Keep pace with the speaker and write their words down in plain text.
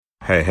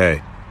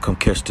Hey, come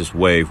catch this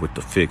wave with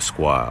the Fix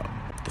Squad.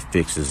 The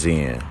Fix is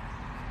in.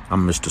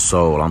 I'm Mr.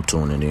 Soul, I'm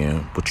tuning in.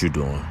 What you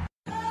doing?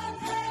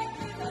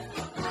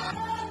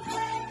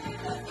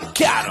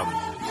 Got him.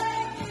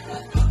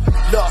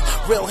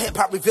 Look, real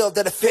hip-hop revealed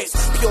that the Fix.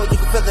 Pure, you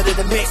can feel it in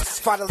the mix.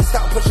 Finally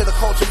stop pushing the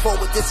culture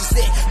forward, this is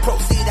it.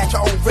 Proceed at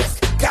your own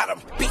risk. Got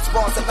him. Beats,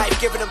 bars, and life,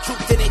 giving them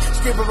truth in it.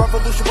 Screaming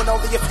revolution when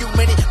only a few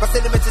minutes. My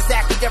sentiments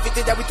exactly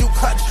everything that we do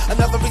clutch.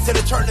 Another reason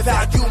to turn the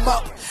volume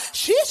up.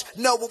 Sheesh,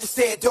 know what we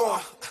stand on.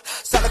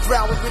 Solid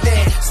ground when we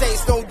land. Say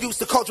it's no use,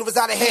 the culture is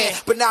out of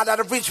hand. But now out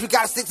of reach, we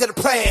gotta stick to the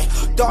plan.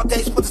 Dark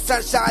days put the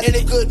sunshine in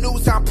it. Good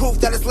news, I'm proof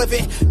that it's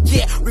living.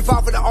 Yeah,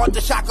 revolving the art,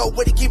 the shot go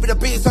with it. Keeping the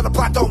beats on the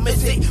block, don't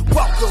miss it.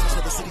 Welcome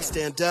to the city,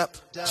 stand up.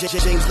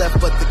 James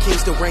left, but the king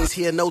still reigns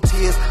here. No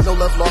tears, no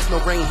love lost, no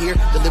rain here.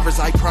 Delivers,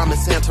 I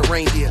promise, Santa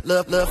reindeer.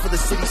 Love for the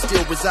city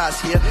still resides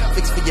here.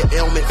 Fix for your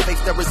ailment, fakes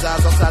that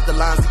resides outside the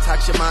lines.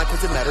 Detox your mind,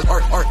 cause it matters.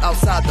 Art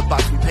outside the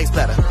box, we pace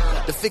better.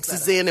 The fix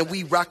is in and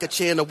we rock a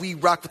channel. We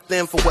rock with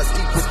them for what's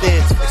deep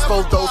within.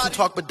 Expose those who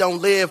talk but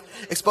don't live.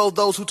 Expose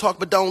those who talk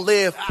but don't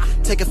live.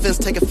 Take offense,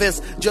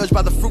 judged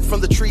by the fruit from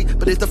the tree.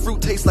 But if the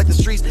fruit tastes like the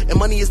streets, and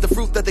money is the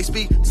fruit that they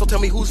speak, so tell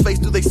me whose face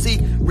do they see?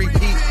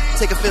 Repeat,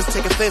 take offense,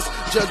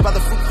 judged by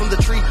the fruit from the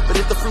tree. But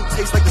if the fruit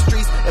tastes like the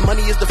streets, and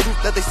money is the fruit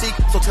that they seek,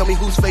 so tell me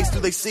whose face do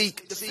they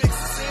seek?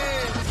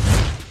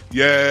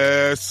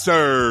 Yes,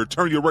 sir.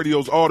 Turn your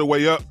radios all the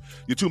way up.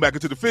 You tune back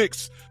into The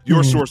Fix,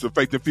 your source of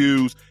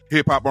faith-infused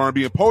hip-hop,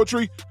 R&B, and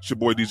poetry. It's your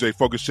boy, DJ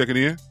Focus, checking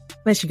in.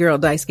 That's your girl,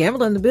 Dice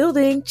Gamble, in the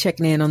building,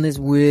 checking in on this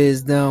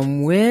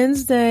Wisdom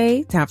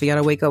Wednesday. Time for y'all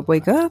to wake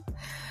up.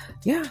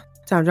 Yeah,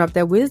 time to drop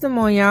that wisdom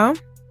on y'all.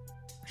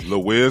 A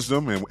little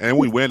wisdom, and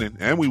we winning.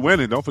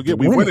 Don't forget,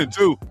 we winning,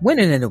 too.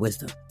 Winning in the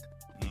wisdom.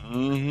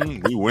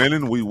 Mm-hmm. We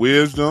winning, we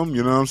wisdom,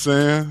 you know what I'm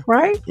saying?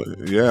 Right?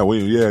 Yeah,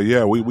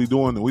 we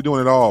doing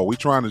it all. We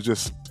trying to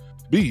just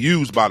be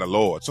used by the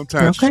Lord.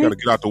 Sometimes you got to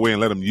get out the way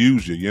and let him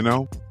use you, you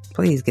know?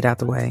 Please get out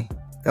the way.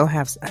 Go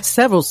have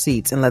several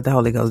seats and let the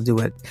Holy Ghost do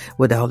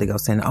what the Holy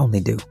Ghost can only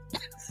do.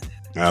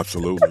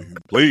 Absolutely.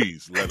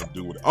 Please let him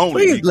do what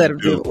only he can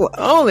do. What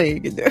only he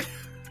can do.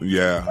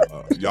 Yeah.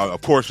 Y'all,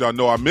 of course, y'all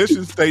know our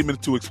mission statement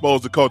is to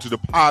expose the culture to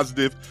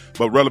positive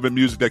but relevant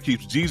music that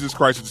keeps Jesus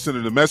Christ at the center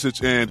of the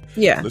message. And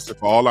listen,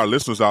 for all our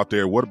listeners out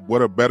there,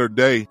 what a better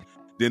day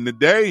than the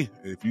day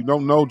if you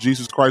don't know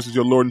Jesus Christ is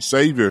your Lord and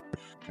Savior,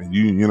 and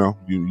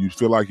you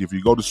feel like if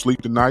you go to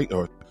sleep tonight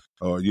or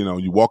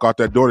you walk out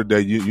that door today,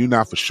 you're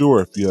not for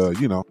sure if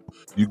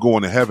you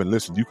going to heaven.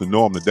 Listen, you can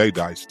know him today,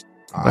 Dice.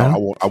 I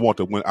want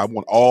to win. I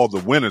want all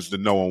the winners to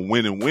know on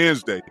Winning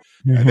Wednesday.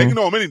 Mm-hmm. They can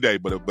know them any day,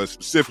 but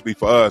specifically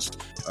for us,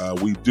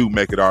 we do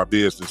make it our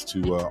business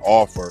to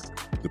offer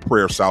the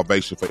prayer of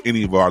salvation for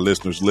any of our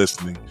listeners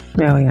listening.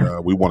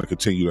 We want to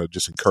continue to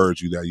just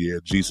encourage you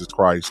that Jesus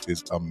Christ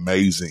is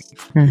amazing.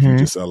 Mm-hmm. If you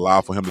just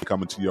allow for him to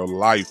come into your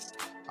life,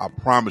 I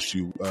promise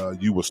you,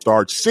 you will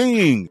start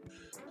seeing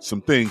some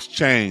things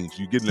change.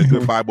 You get in a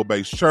good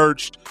Bible-based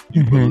church.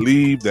 You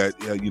believe that,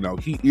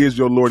 he is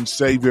your Lord and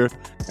Savior.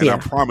 And I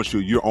promise you,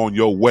 you're on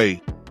your way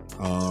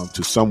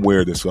to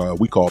somewhere that's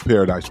we call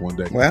paradise one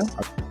day. Well,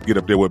 I get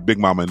up there with Big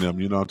Mama and them.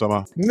 You know what I'm talking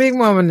about? Big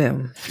Mama and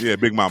them. Yeah,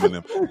 Big Mama and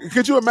them.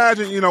 Could you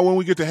imagine, when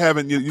we get to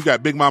heaven, you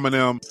got Big Mama and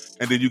them,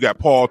 and then you got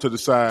Paul to the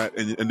side,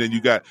 and then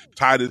you got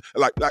Titus.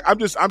 Like I'm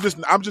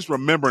just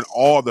remembering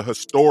all the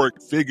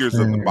historic figures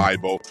of the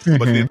Bible,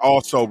 but then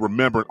also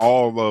remembering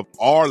all of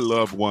our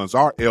loved ones,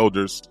 our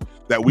elders,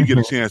 that we get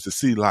a chance to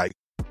see. Like,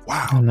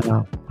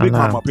 wow, Big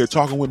Mama up here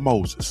talking with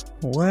Moses.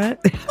 What?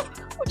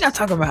 What y'all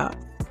talking about?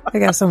 I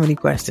got so many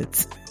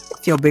questions.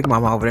 What's your Big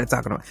Mama over there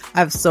talking about? I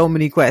have so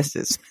many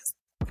questions.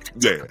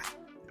 Yeah.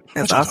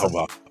 That's awesome.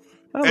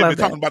 They've been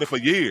talking about it for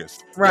years.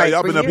 Right.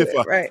 Y'all been up here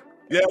for right.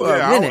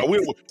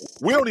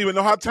 We don't even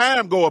know how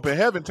time go up in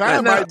heaven.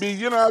 Time might be,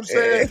 you know what I'm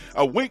saying?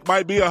 A week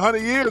might be 100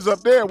 years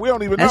up there. We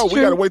don't even know. We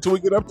got to wait till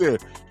we get up there.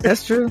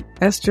 That's true.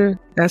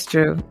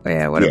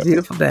 Yeah, what a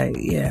beautiful day.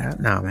 Yeah,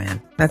 no,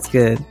 man. That's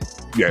good.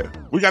 Yeah.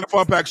 We got a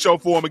fun pack show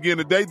for them again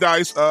today,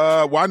 Dice.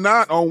 Why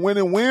not on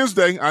Winning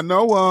Wednesday? I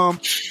know,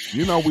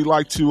 we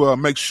like to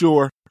make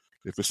sure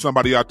if it's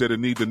somebody out there that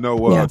need to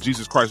know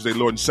Jesus Christ is their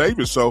Lord and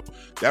Savior. So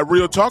that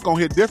real talk gonna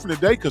hit different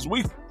today because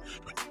we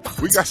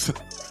got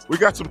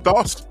some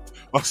thoughts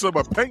on some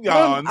opinions.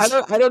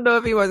 I don't know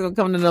if anyone's gonna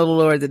come to know the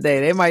Lord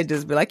today. They might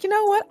just be like, you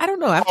know what? I don't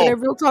know. After that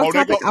real talk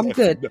topic,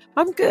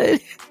 I'm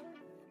good.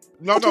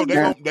 No,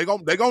 they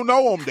gonna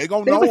know him. They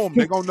gonna know him.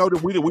 They gonna know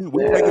that we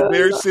take it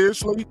very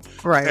seriously.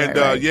 Right.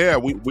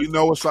 And we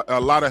know it's a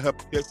lot of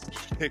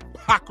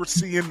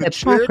hypocrisy in the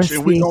church,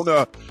 and we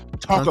gonna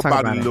talk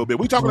about it a little bit.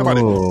 We talking about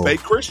it.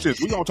 Fake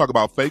Christians. We gonna talk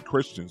about fake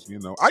Christians.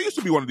 I used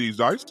to be one of these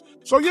guys.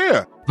 So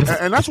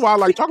and that's why I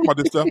like talking about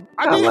this stuff.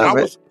 I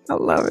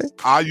love it.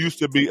 I used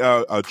to be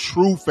a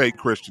true fake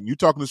Christian. You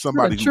talking to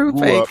somebody who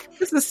grew up.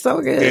 This is so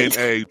good. In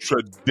a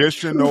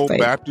traditional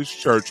Baptist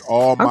church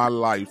all my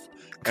life.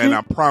 And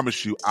I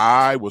promise you,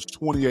 I was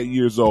 28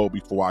 years old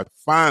before I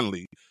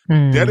finally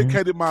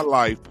dedicated my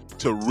life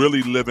to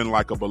really living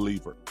like a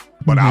believer.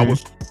 But I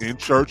was in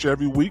church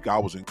every week. I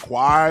was in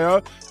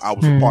choir. I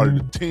was a part of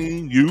the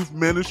teen youth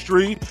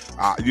ministry.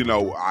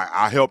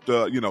 I helped,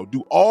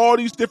 do all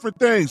these different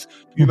things,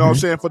 you know what I'm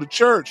saying, for the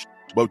church.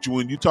 But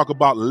when you talk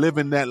about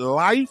living that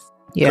life,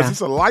 because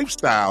it's a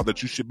lifestyle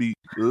that you should be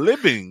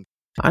living.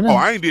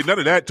 I ain't did none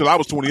of that till I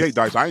was 28,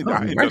 Dice. I ain't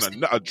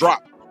done a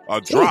drop.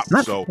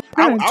 So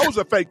I was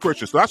a fake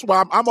Christian. So that's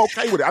why I'm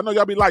okay with it. I know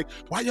y'all be like,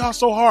 why y'all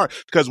so hard?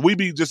 Because we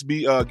be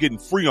getting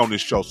free on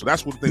this show. So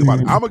that's what the thing about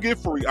it. I'm going to get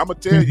free. I'm going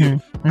to tell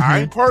you,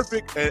 I ain't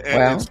perfect.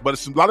 But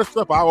it's a lot of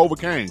stuff I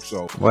overcame.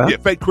 So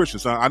fake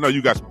Christians. I know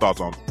you got some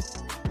thoughts on it.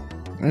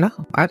 No,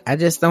 I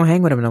just don't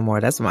hang with them no more.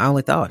 That's my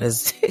only thought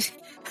is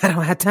I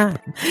don't have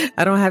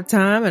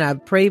time. And I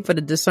pray for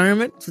the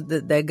discernment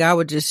that God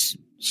would just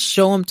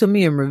show them to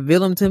me and reveal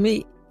them to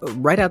me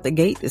right out the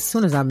gate as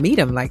soon as I meet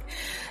them. Like,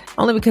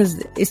 only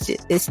because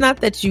it's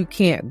not that you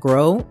can't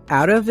grow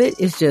out of it.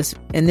 It's just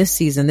in this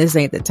season, this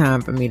ain't the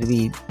time for me to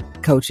be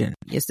coaching.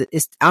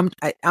 I'm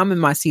in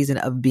my season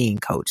of being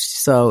coached.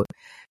 So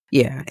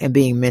yeah, and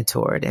being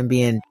mentored and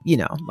being,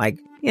 what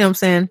I'm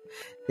saying?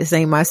 This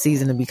ain't my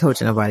season to be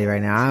coaching nobody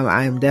right now.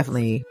 I am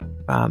definitely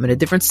in a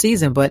different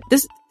season, but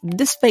this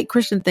fake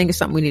Christian thing is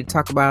something we need to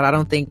talk about. I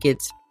don't think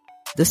it's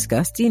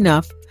discussed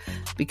enough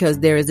because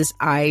there is this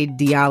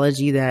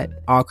ideology that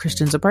all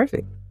Christians are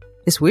perfect.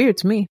 It's weird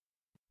to me.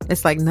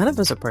 It's like none of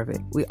us are perfect.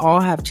 We all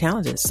have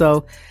challenges.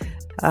 So,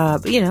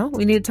 we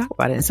need to talk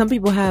about it. And some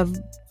people have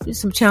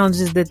some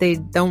challenges that they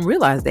don't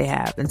realize they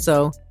have. And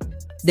so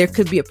there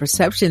could be a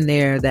perception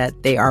there that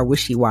they are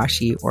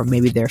wishy-washy or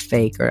maybe they're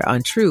fake or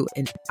untrue.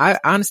 And I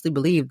honestly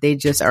believe they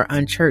just are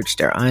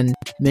unchurched or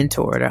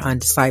unmentored or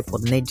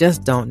undiscipled and they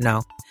just don't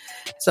know.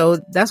 So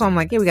that's why I'm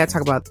like, we got to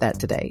talk about that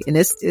today. And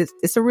it's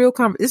a real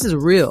this is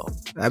real.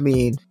 I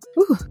mean,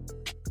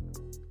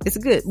 it's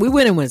good. We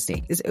win in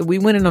Wednesday. We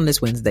win in on this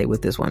Wednesday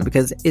with this one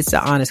because it's an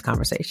honest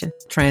conversation,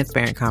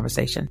 transparent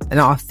conversation, an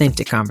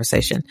authentic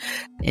conversation.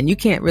 And you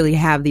can't really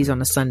have these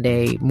on a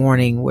Sunday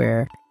morning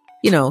where,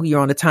 you're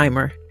on a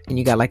timer and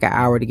you got like an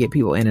hour to get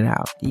people in and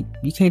out.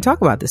 You can't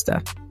talk about this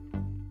stuff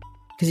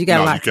because you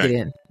got a lot to get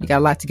in. You got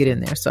a lot to get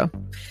in there. So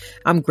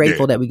I'm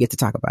grateful that we get to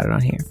talk about it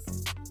on here.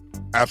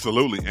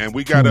 Absolutely. And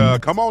we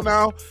got, come on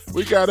now.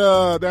 We got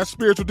that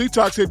spiritual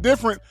detox hit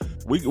different.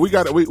 We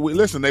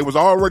listen, they was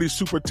already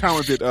super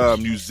talented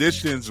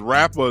musicians,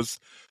 rappers,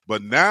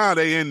 but now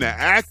they into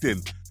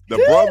acting. The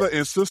brother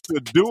and sister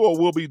duo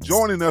will be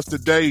joining us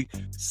today,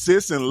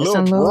 Sis and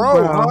Lil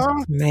Bro,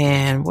 huh?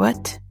 Man,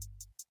 what?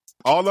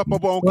 All up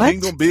on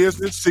Kingdom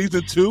Business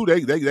season 2. They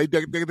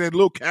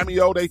little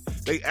cameo.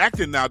 They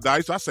acting now,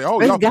 Dice. I say,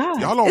 y'all on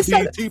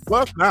BET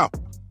Plus now.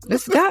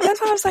 That's why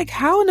I was like,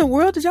 how in the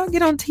world did y'all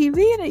get on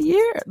TV in a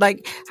year?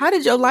 Like, how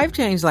did your life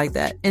change like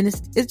that? And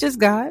it's just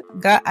God,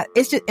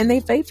 it's just, and they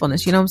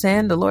faithfulness, you know what I'm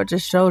saying? The Lord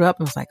just showed up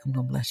and was like, I'm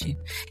going to bless you.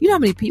 You know how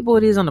many people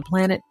it is on the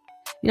planet?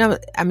 How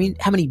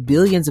many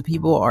billions of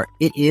people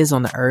it is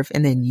on the earth,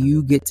 and then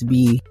you get to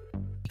be,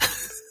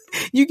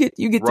 you get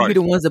to be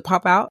the ones that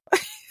pop out.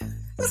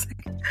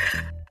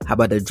 How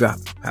about the drop?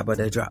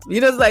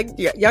 It's like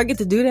y'all get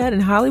to do that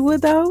in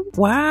Hollywood though.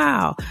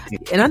 Wow.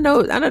 And I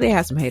know they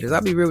have some haters.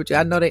 I'll be real with you.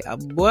 I know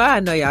y'all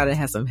done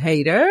have some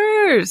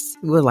haters.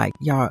 We're like,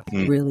 y'all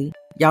really,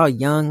 y'all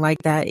young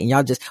like that,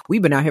 and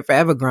we've been out here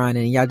forever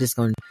grinding, and y'all just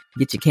gonna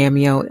get your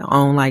cameo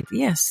on. Like,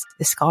 yes,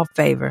 it's called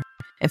favor,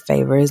 and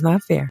favor is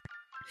not fair.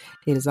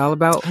 It is all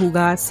about who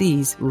God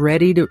sees,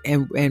 ready to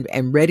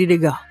and ready to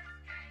go.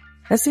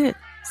 That's it.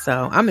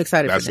 So I'm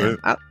excited for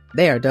them.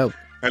 They are dope.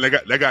 And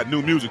they got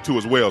new music too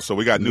as well. So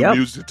we got new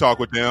music to talk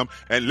with them.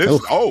 And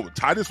listen,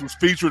 Titus was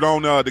featured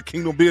on the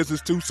Kingdom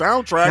Business 2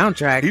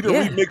 soundtrack. He done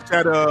remixed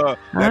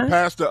that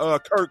Pastor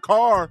Kurt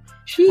Carr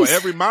for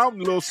Every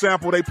Mountain little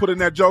sample they put in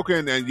that Joker,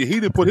 and he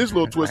did put his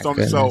little twist on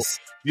it. So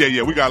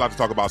we got a lot to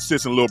talk about.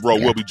 Sis and Lil Bro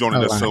will be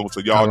joining us soon.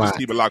 So y'all just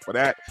keep it locked for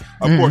that.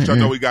 Of course, y'all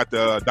know we got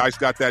Dice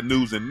got that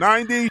news in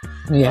 90.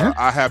 Yeah.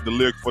 I have the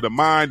lyric for the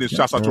mind, and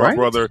shouts out to our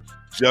brother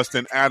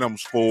Justin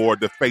Adams for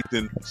the Faith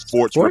in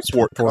Sports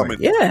Report coming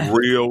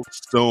real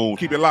soon.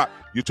 Keep it locked.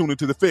 You're tuned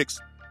into The Fix.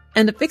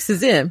 And The Fix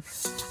is in.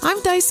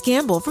 I'm Dice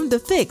Gamble from The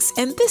Fix,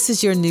 and this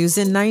is your News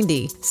in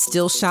 90.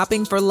 Still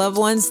shopping for loved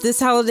ones this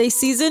holiday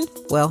season?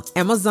 Well,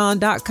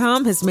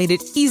 Amazon.com has made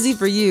it easy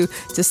for you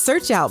to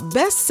search out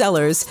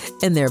bestsellers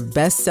in their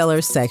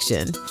bestseller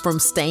section. From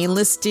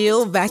stainless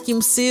steel,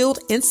 vacuum sealed,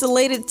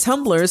 insulated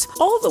tumblers,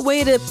 all the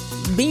way to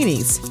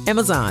beanies,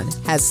 Amazon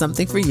has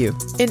something for you.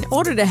 In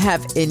order to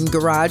have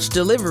in-garage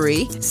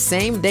delivery,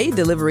 same-day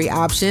delivery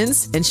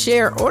options, and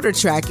share order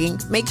tracking,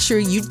 make sure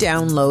you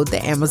download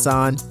the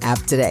Amazon app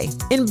today.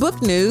 In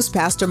book news,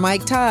 Pastor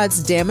Mike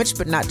Todd's Damaged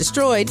But Not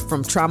Destroyed,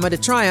 From Trauma to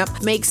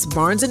Triumph makes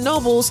Barnes &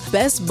 Noble's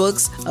best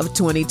books of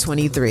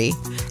 2023.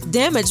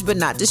 Damaged But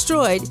Not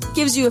Destroyed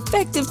gives you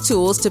effective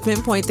tools to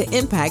pinpoint the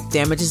impact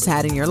damage has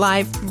had in your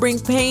life, bring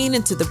pain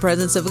into the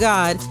presence of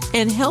God,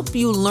 and help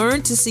you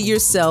learn to see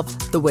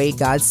yourself the way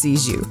God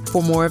sees you.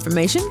 For more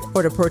information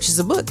or to purchase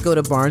a book, go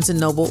to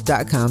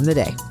barnesandnoble.com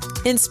today.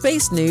 In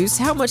space news,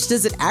 how much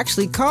does it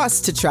actually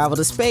cost to travel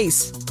to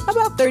space?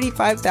 about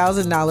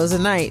 $35,000 a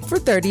night for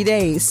 30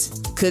 days.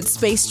 Could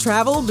space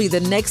travel be the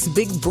next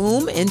big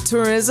boom in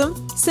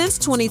tourism? Since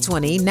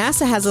 2020,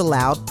 NASA has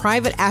allowed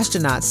private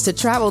astronauts to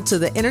travel to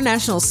the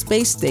International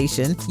Space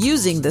Station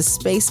using the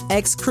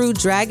SpaceX Crew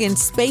Dragon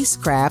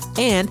spacecraft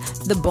and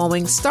the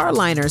Boeing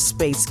Starliner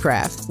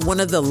spacecraft. One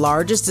of the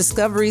largest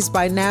discoveries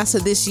by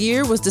NASA this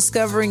year was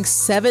discovering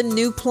 7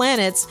 new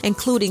planets,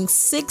 including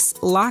 6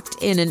 locked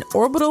in an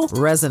orbital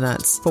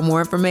resonance. For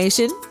more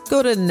information,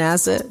 go to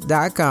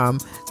nasa.com.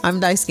 I'm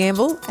Dice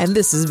Gamble, and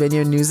this has been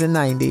your News in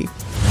 90.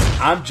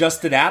 I'm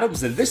Justin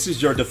Adams, and this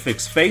is your To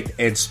Fix Faith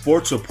and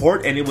Sports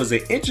Report, and it was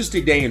an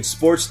interesting day in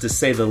sports, to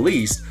say the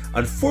least.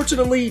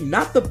 Unfortunately,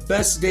 not the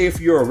best day if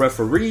you're a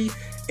referee,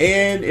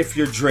 and if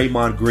you're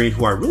Draymond Green,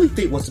 who I really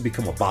think wants to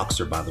become a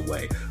boxer, by the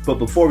way. But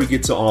before we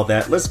get to all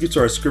that, let's get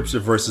to our scripture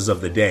verses of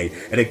the day,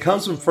 and it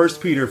comes from 1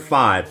 Peter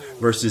 5,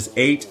 verses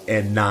 8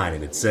 and 9,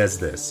 and it says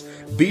this: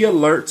 "Be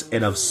alert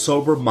and of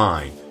sober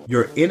mind.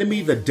 Your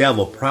enemy, the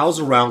devil,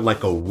 prowls around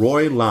like a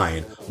roaring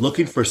lion,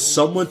 looking for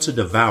someone to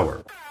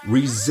devour.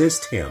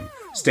 Resist him,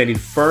 standing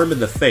firm in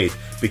the faith,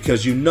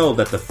 because you know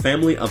that the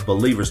family of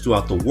believers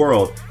throughout the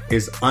world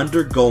is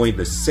undergoing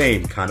the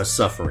same kind of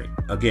suffering."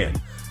 Again,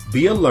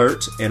 be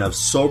alert and of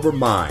sober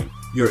mind.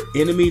 Your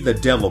enemy, the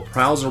devil,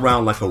 prowls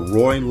around like a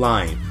roaring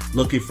lion,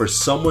 looking for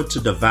someone to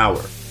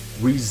devour.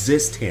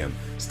 Resist him,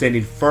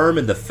 standing firm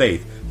in the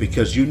faith,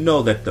 because you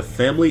know that the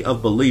family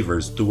of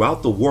believers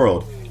throughout the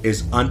world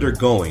is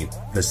undergoing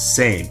the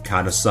same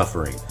kind of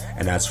suffering.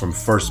 And that's from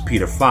 1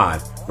 Peter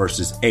 5,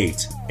 verses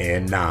 8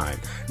 and 9.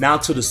 Now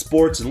to the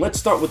sports, and let's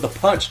start with the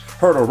punch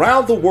heard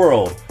around the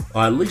world,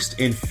 or at least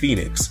in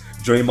Phoenix.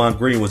 Draymond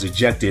Green was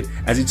ejected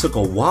as he took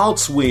a wild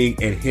swing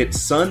and hit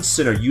Suns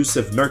center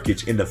Jusuf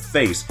Nurkic in the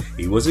face.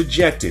 He was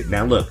ejected.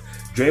 Now look,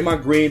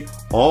 Draymond Green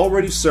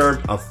already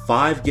served a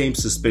 5-game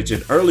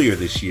suspension earlier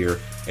this year,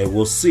 and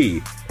we'll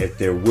see if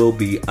there will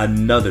be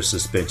another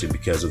suspension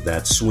because of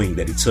that swing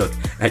that he took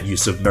at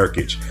Jusuf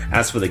Nurkic.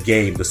 As for the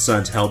game, the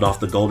Suns held off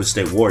the Golden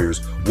State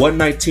Warriors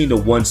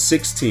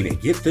 119-116, and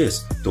get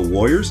this, the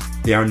Warriors,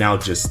 they are now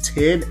just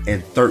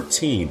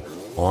 10-13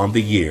 on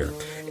the year.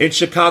 In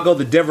Chicago,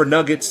 the Denver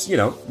Nuggets,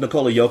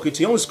 Nikola Jokic,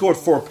 he only scored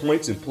 4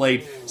 points and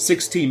played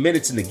 16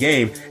 minutes in the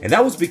game, and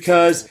that was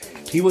because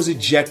he was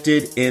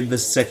ejected in the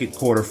second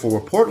quarter for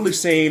reportedly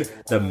saying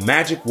the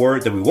magic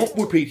word that we won't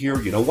repeat here.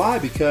 You know why?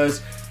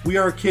 Because we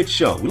are a kids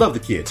show. We love the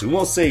kids. We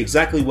won't say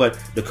exactly what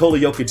Nikola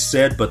Jokic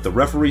said, but the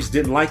referees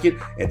didn't like it,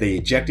 and they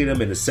ejected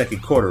him in the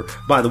second quarter.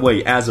 By the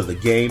way, as of the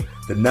game,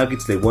 the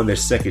Nuggets, they won their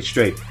second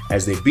straight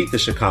as they beat the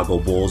Chicago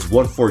Bulls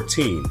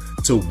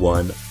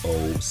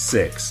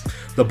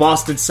 114-106. The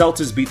Boston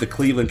Celtics beat the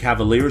Cleveland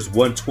Cavaliers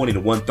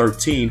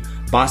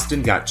 120-113.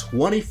 Boston got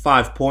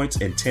 25 points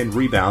and 10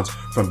 rebounds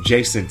from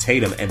Jason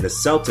Tatum, and the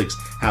Celtics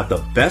have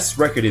the best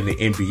record in the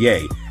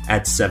NBA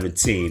at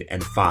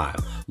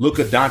 17-5.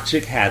 Luka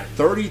Doncic had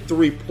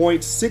 33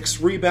 points,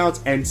 6 rebounds,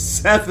 and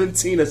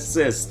 17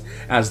 assists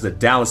as the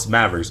Dallas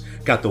Mavericks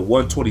got the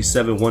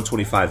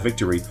 127-125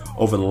 victory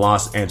over the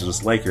Los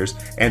Angeles Lakers,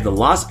 and the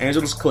Los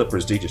Angeles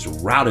Clippers, they just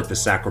routed the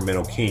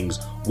Sacramento Kings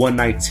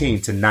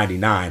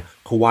 119-99.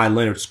 Kawhi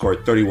Leonard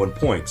scored 31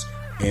 points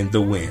in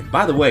the win.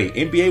 By the way,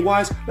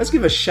 NBA-wise, let's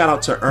give a shout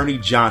out to Ernie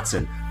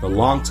Johnson, the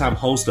longtime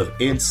host of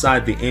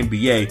Inside the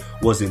NBA,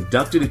 was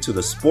inducted into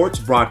the Sports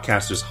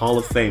Broadcasters Hall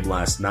of Fame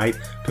last night.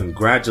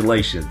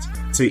 Congratulations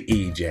to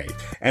EJ.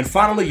 And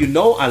finally,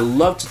 I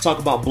love to talk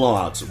about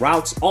blowouts,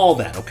 routes, all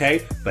that,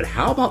 okay? But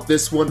how about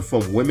this one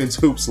from women's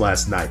hoops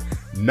last night?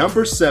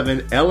 Number 7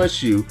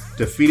 LSU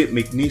defeated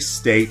McNeese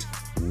State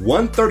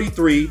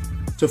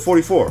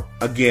 133-44.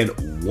 Again,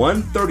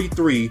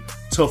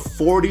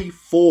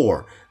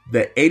 133-44.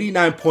 The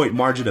 89-point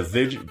margin of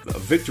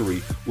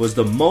victory was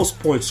the most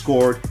points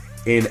scored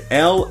in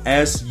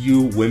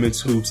LSU women's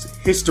hoops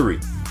history.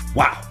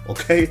 Wow,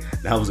 okay?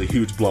 That was a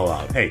huge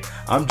blowout. Hey,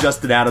 I'm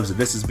Justin Adams, and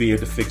this is being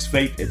The Fix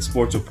Faith and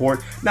Sports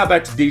Report. Now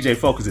back to DJ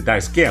Focus and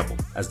Dice Gamble,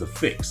 as The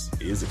Fix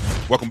is it.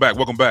 Welcome back.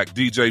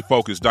 DJ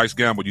Focus, Dice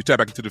Gamble. You tap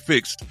back into The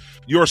Fix,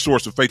 your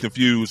source of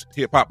faith-infused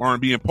hip-hop,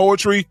 R&B, and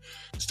poetry.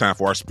 It's time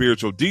for our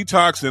spiritual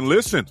detox. And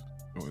listen,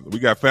 we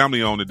got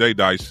family on today,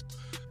 Dice.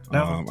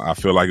 I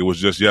feel like it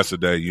was just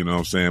yesterday, you know what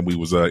I'm saying? We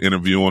was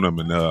interviewing them,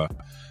 and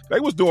they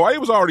was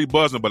already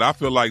buzzing, but I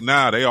feel like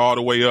now they all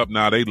the way up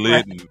now. They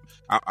lit, and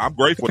I'm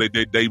grateful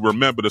they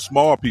remember the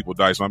small people,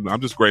 Dice.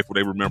 I'm just grateful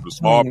they remember the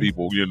small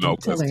people,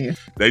 because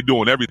they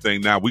doing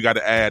everything now. We got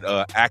to add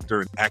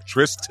actor and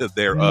actress to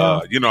their,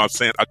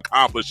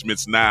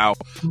 accomplishments now.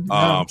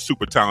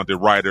 Super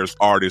talented writers,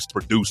 artists,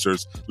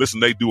 producers. Listen,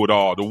 they do it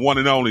all. The one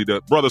and only,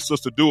 the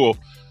brother-sister duo,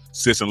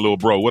 Sis and Lil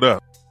Bro. What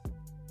up?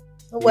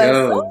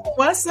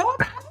 What's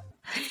up?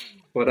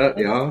 What up,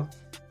 y'all?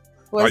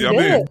 What's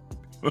good?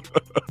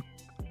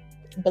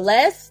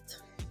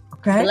 Blessed.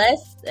 Okay.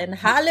 Blessed and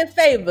highly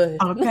favored.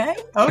 Okay.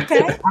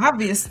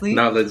 Obviously.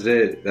 No,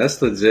 legit.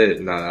 That's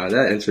legit. Nah,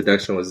 that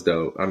introduction was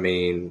dope. I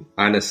mean,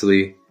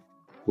 honestly,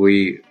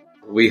 we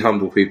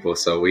humble people,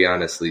 so we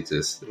honestly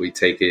we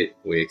take it,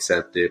 we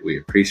accept it, we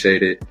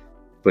appreciate it,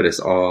 but it's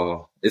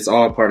all it's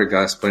all part of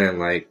God's plan.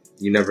 Like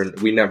we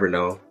never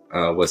know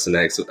what's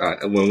next.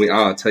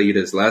 I'll tell you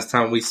this, last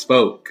time we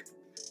spoke,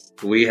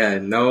 we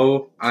had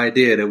no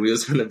idea that we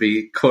was going to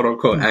be quote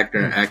unquote actor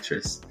and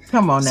actress.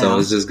 Come on now. So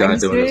it's just God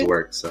doing his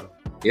work. So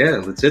yeah,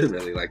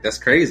 legitimately, like that's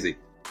crazy.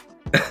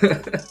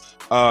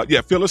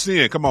 Fill us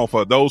in. Come on,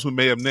 for those who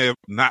may have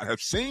not have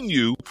seen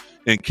you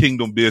in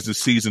Kingdom Business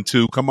Season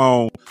 2. Come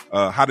on.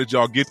 How did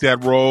y'all get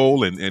that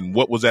role, and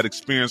what was that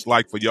experience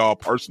like for y'all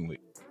personally?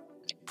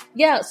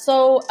 Yeah,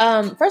 so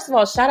first of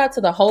all, shout out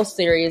to the whole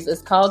series.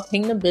 It's called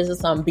Kingdom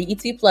Business on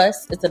BET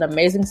Plus. It's an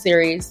amazing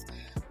series.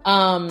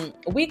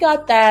 We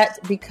got that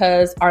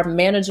because our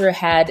manager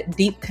had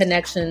deep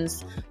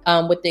connections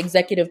with the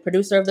executive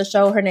producer of the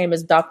show. Her name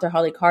is Dr.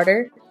 Holly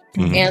Carter.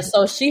 Mm-hmm. And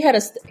so he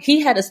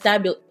had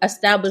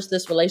established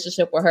this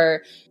relationship with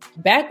her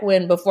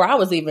before I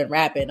was even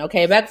rapping.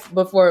 Okay. Back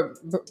before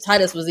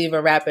Titus was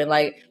even rapping.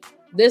 Like,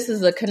 this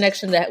is a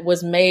connection that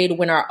was made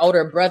when our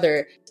older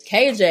brother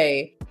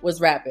KJ was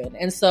rapping.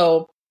 And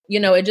so,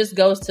 it just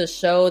goes to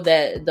show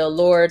that the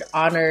Lord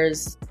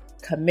honors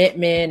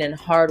commitment and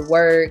hard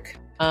work.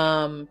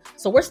 So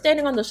we're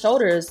standing on the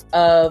shoulders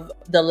of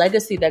the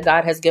legacy that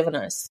God has given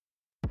us.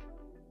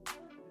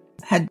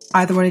 Had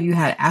either one of you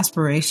had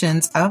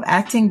aspirations of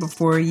acting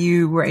before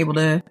you were able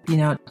to,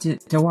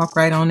 to walk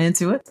right on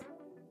into it?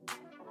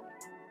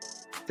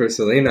 For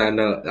Selena, I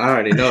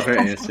already know her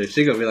answer.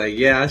 She gonna be like,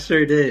 "Yeah, I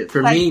sure did."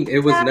 For me, it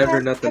was never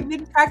nothing. I've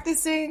been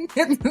practicing.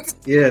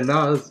 Yeah,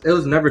 no, it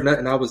was never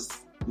nothing I was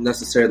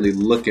necessarily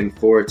looking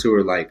forward to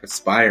or like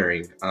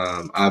aspiring.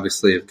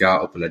 Obviously, if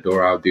God opened the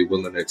door, I would be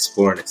willing to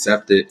explore and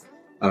accept it.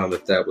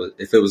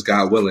 If it was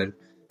God willing,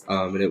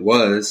 and it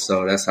was,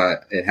 so that's how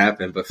it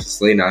happened. But for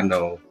Selena, I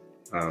know.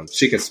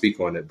 She can speak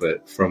on it,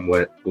 but from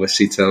what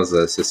she tells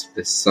us,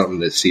 it's something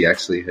that she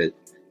actually had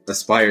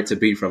aspired to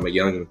be from a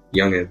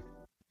youngin'.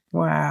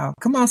 Wow.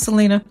 Come on,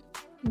 Selena.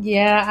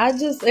 Yeah,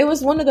 it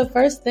was one of the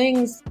first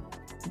things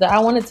that I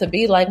wanted to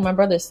be, like my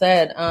brother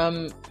said.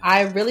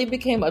 I really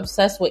became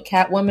obsessed with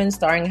Catwoman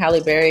starring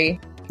Halle Berry.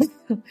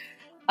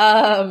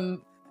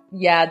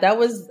 Yeah, that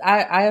was,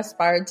 I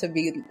aspired to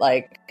be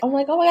like, I'm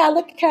like, oh my God,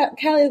 look at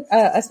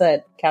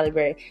Halle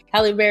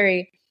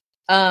Berry.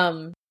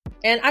 And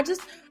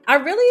I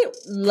really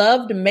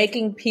loved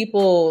making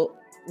people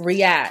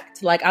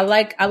react. Like I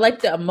like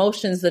the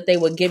emotions that they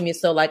would give me.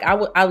 So like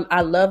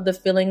I love the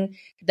feeling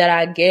that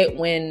I get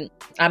when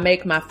I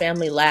make my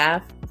family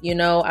laugh.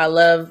 I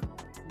love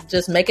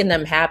just making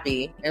them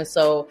happy. And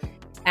so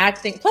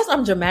acting, plus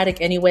I'm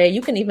dramatic anyway.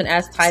 You can even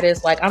ask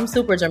Titus, like I'm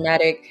super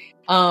dramatic.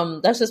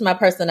 That's just my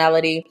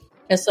personality.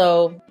 And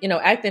so,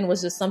 acting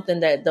was just something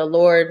that the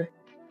Lord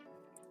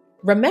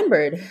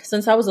remembered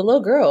since I was a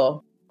little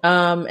girl.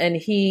 And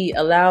he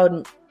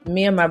allowed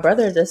me and my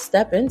brother to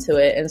step into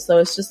it. And so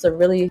it's just a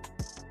really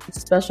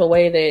special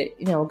way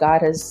that,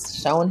 God has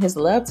shown his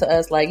love to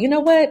us. Like, you know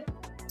what?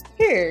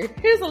 Here's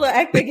a little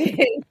acting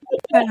game.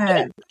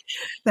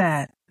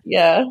 that.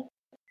 Yeah.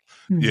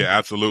 Yeah,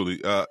 absolutely.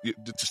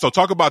 So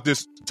talk about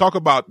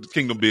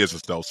Kingdom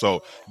Business though.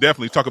 So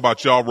definitely talk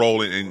about y'all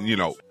role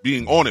and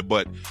being on it,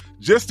 but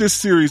just this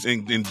series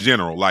in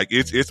general, like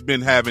it's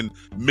been having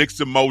mixed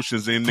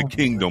emotions in the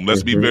kingdom.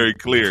 Let's be very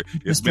clear.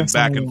 It's been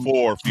back and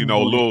forth, a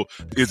little,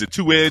 is it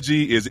too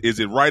edgy? Is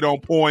it right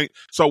on point?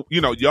 So,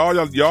 y'all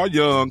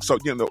young. So,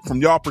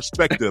 from y'all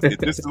perspective, is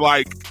this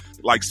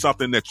like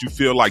something that you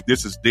feel like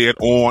this is dead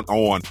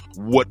on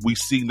what we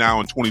see now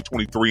in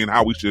 2023 and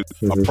how we should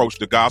approach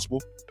the gospel?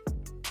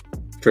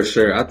 For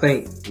sure. I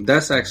think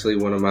that's actually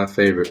one of my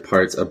favorite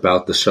parts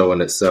about the show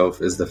in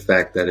itself is the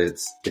fact that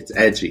it's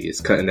edgy,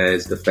 it's cutting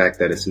edge, the fact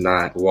that it's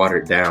not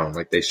watered down.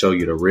 Like they show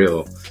you the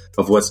real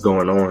of what's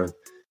going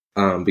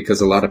on.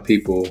 Because a lot of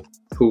people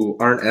who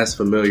aren't as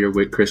familiar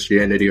with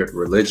Christianity or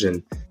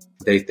religion,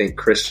 they think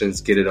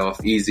Christians get it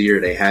off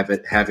easier. They have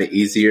it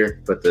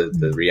easier. But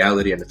the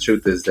reality and the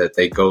truth is that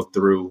they go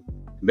through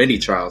many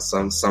trials,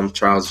 some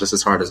trials just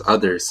as hard as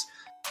others.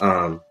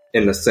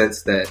 In the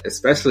sense that,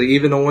 especially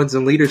even the ones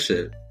in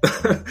leadership,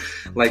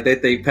 like they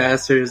think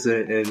pastors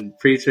and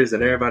preachers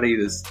and everybody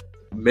that's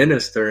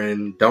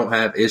ministering don't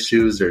have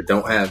issues or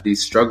don't have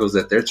these struggles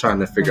that they're trying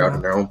to figure out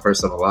in their own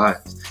personal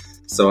lives.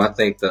 So I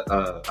think the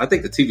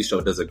TV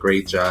show does a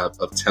great job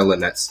of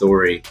telling that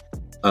story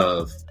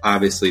of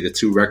obviously the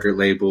 2 record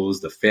labels,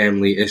 the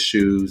family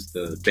issues,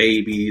 the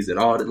babies and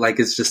all that. Like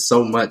it's just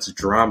so much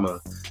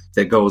drama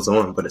that goes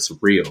on, but it's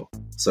real.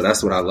 So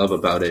that's what I love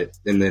about it.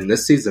 And then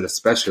this season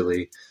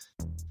especially,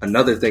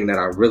 another thing that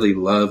I really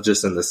love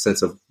just in the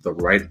sense of the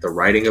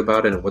writing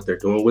about it and what they're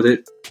doing with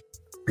it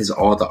is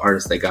all the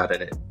artists they got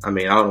in it. I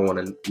mean, I don't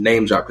want to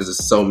name drop because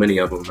there's so many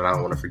of them and I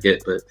don't want to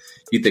forget, but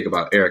you think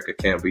about Erica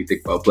Campbell, you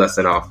think about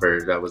Blessing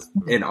Offer, that was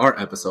in our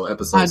episode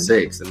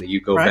 6, and then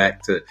you go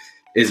back to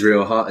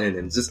Israel Houghton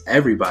and just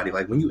everybody.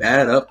 Like when you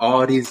add up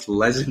all these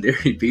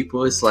legendary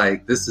people, it's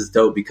like, this is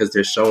dope because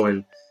they're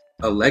showing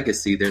a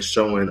legacy, they're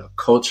showing a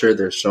culture,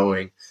 they're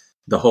showing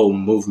the whole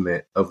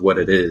movement of what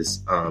it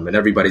is. And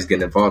everybody's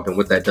getting involved. And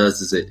what that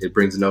does is it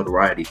brings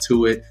notoriety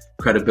to it,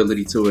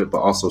 credibility to it, but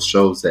also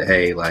shows that,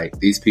 hey, like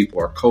these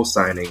people are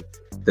co-signing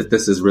that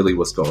this is really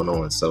what's going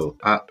on. So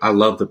I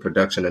love the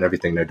production and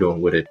everything they're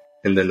doing with it.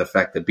 And then the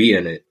fact to be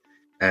in it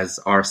as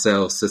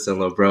ourselves, sis and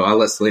little bro. I'll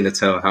let Selena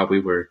tell how we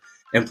were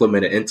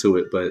implemented into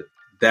it, but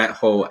that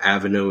whole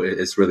avenue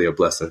is really a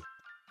blessing.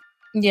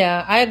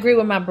 Yeah, I agree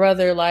with my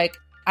brother. Like,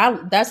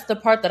 that's the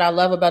part that I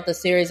love about the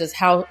series is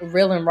how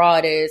real and raw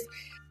it is.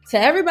 To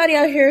everybody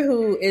out here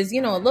who is, a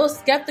little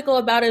skeptical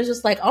about it, is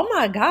just like, oh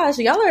my gosh,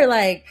 y'all are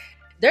like,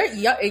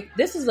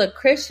 this is a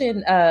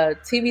Christian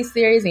TV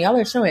series and y'all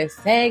are showing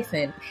sex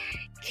and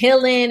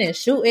killing and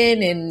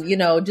shooting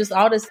and, just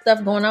all this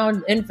stuff going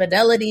on,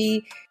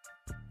 infidelity.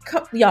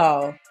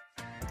 Y'all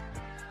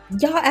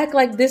act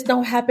like this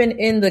don't happen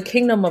in the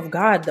kingdom of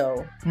God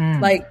though.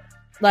 Like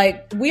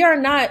we are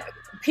not,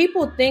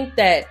 people think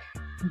that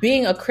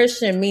being a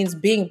Christian means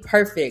being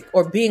perfect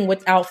or being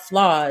without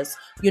flaws.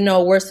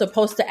 We're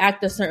supposed to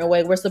act a certain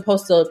way. We're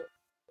supposed to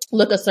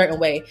look a certain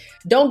way.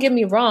 Don't get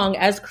me wrong.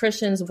 As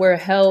Christians, we're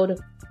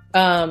held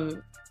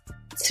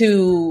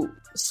to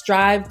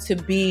strive to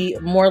be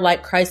more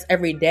like Christ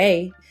every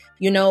day,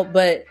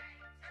 but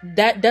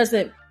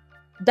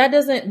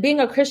being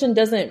a Christian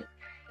doesn't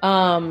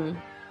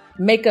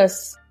make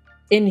us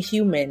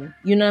inhuman.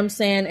 You know what I'm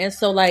saying? And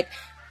so like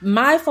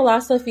my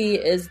philosophy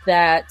is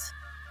that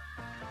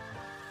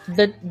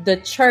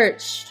the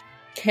church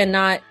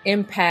cannot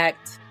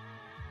impact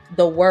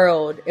the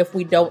world if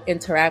we don't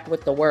interact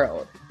with the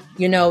world.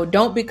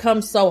 Don't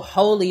become so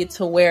holy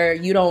to where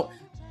you don't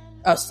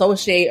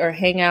associate or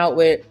hang out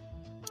with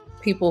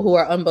people who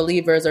are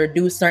unbelievers or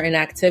do certain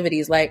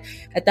activities. Like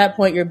at that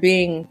point, you're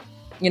being,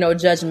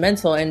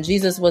 judgmental, and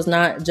Jesus was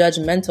not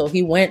judgmental.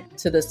 He went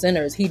to the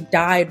sinners. He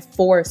died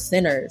for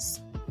sinners.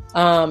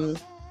 And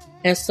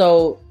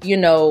so,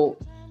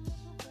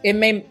 it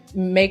may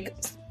make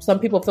some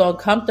people feel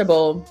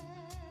uncomfortable.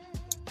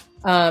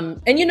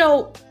 And,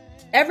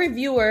 every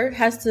viewer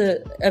has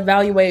to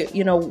evaluate,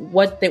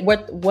 what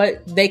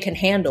they can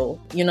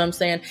handle. You know what I'm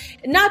saying?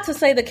 Not to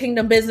say the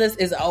kingdom business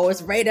is,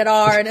 it's rated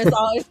R and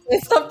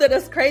it's something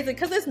that's crazy,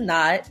 because it's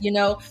not,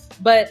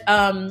 but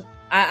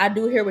I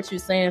do hear what you're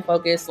saying,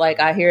 Focus. Like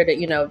I hear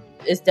that,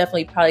 it's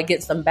definitely probably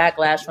getting some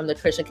backlash from the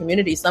Christian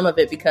community, some of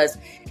it because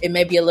it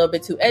may be a little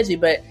bit too edgy,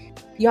 but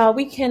y'all,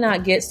 we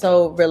cannot get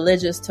so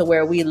religious to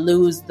where we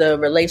lose the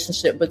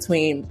relationship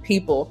between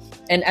people.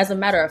 And as a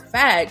matter of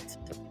fact,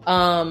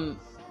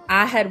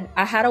 I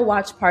had a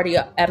watch party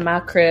at my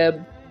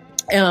crib,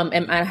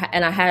 and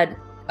I had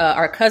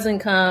our cousin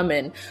come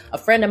and a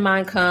friend of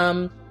mine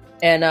come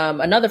and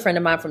another friend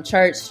of mine from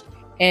church,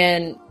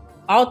 and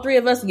all three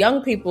of us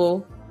young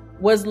people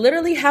was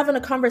literally having a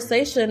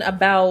conversation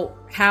about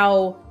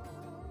how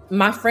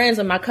my friends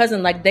and my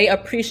cousin, like they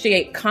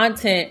appreciate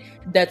content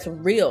that's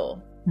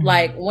real. Mm-hmm.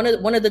 Like one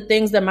of the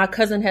things that my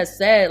cousin has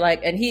said,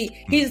 like, and he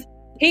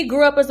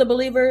grew up as a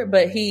believer,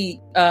 but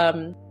he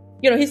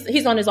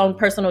he's on his own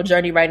personal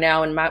journey right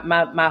now. And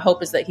my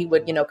hope is that he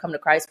would, come to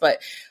Christ.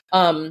 But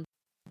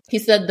he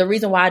said the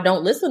reason why I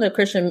don't listen to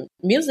Christian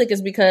music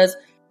is because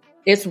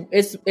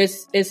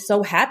it's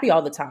so happy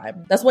all the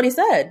time. That's what he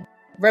said.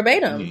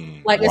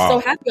 Verbatim. Like, wow. It's so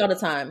happy all the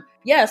time.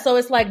 Yeah. So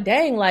it's like,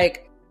 dang,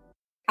 like,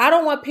 I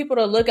don't want people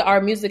to look at our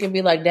music and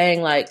be like,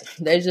 dang, like,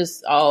 they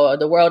just,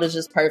 the world is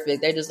just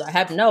perfect. They just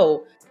have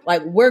no,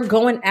 like, we're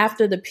going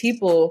after the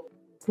people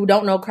who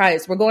don't know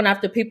Christ. We're going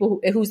after people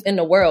who's in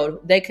the world.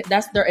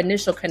 That's their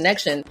initial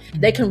connection.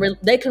 They can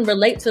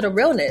relate to the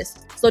realness.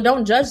 So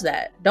don't judge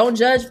that. Don't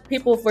judge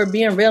people for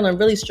being real and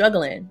really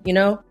struggling,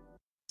 Yeah.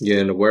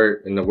 And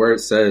the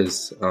word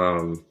says,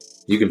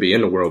 you can be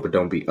in the world, but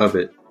don't be of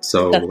it.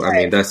 So, right. I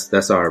mean,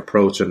 that's our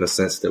approach in the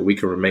sense that we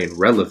can remain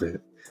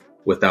relevant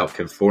without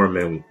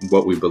conforming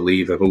what we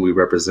believe and who we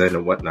represent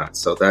and whatnot.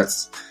 So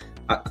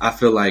I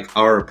feel like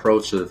our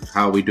approach of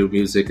how we do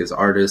music as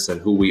artists and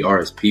who we are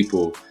as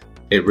people,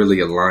 it really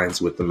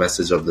aligns with the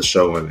message of the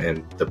show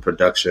and the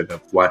production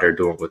of why they're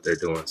doing what they're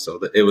doing.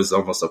 So it was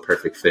almost a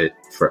perfect fit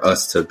for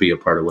us to be a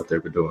part of what they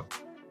were doing.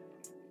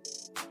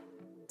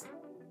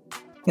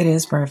 It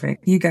is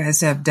perfect. You guys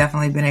have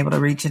definitely been able to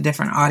reach a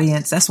different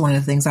audience. That's one of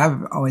the things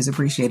I've always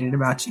appreciated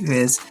about you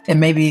is, and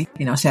maybe,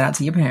 shout out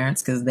to your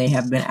parents because they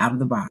have been out of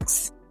the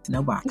box.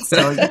 No box.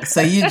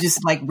 So you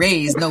just like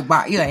raised no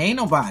box. You're like, ain't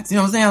no box. You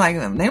know what I'm saying?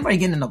 Like, nobody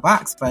getting in no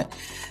box. But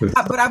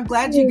I'm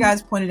glad you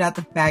guys pointed out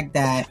the fact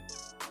that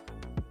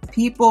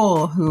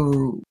people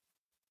who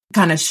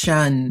kind of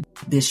shun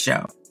this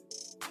show,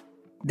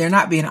 they're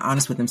not being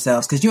honest with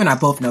themselves, because you and I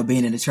both know,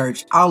 being in the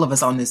church, all of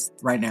us on this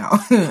right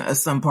now are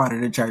some part of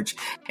the church,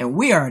 and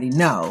we already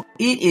know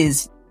it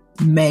is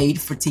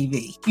made for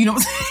TV. You know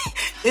what I'm saying?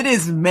 It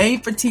is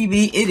made for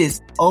TV. It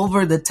is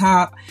over the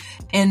top.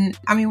 And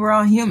I mean, we're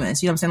all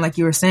humans. You know what I'm saying? Like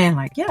you were saying,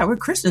 like, yeah, we're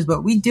Christians,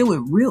 but we deal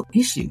with real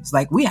issues.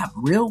 Like, we have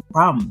real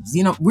problems.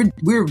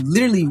 We're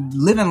literally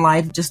living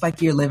life just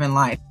like you're living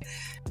life.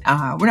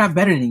 We're not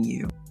better than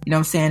you. You know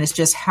what I'm saying? It's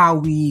just how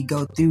we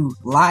go through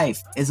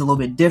life is a little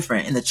bit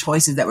different, and the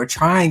choices that we're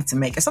trying to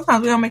make. And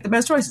sometimes we don't make the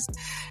best choices.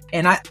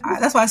 And I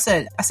that's why I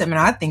said, man,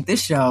 I think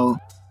this show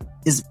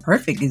is a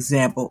perfect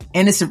example.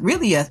 And it's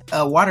really a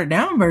watered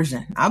down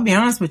version. I'll be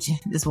honest with you.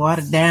 It's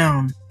watered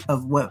down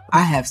of what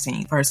I have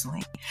seen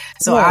personally.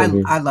 So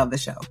I love the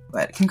show.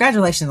 But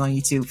congratulations on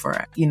you two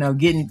for,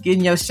 getting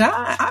your shine.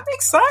 I'm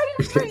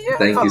excited for you.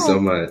 Thank you so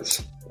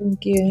much.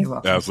 Thank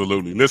you.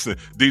 Absolutely. Listen,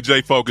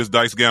 DJ Focus,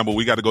 Dice Gamble,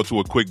 we got to go to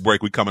a quick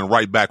break. We coming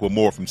right back with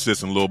more from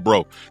Sis and Lil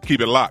Bro.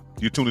 Keep it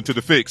locked. You tune into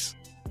The Fix.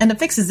 And The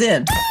Fix is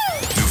in.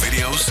 New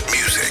videos,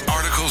 music,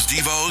 articles,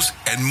 devos,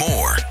 and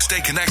more.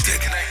 Stay connected.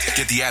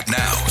 Get the app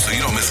now so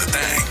you don't miss a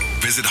thing.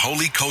 Visit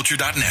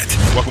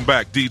holyculture.net. Welcome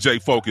back,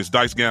 DJ Focus,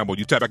 Dice Gamble.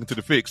 You tap back into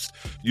The Fix,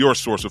 your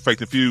source of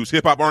faith-infused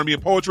hip-hop, R&B,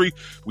 and poetry.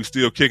 We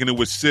still kicking it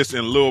with Sis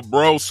and Lil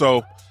Bro.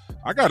 So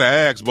I got to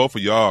ask both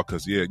of y'all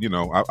because,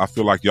 I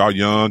feel like y'all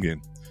young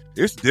and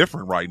it's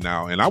different right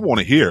now, and I want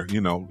to hear, a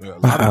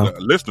lot of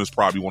the listeners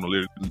probably want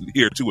to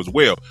hear too as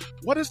well.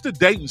 What is the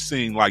dating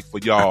scene like for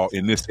y'all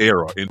in this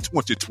era in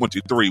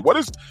 2023? What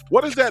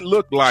does that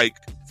look like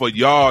for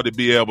y'all to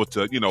be able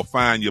to,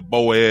 find your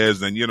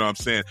Boaz and,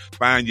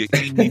 find your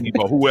Eve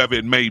or whoever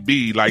it may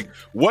be? Like,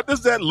 what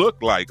does that look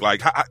like?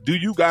 Like, how, do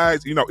you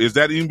guys, is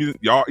that even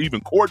y'all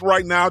even courting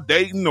right now,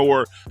 dating,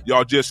 or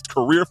y'all just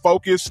career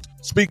focused?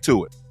 Speak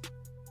to it.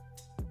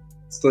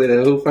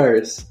 Selena, who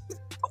first?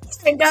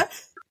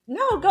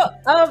 No, go.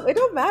 It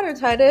don't matter,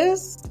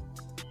 Titus.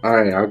 All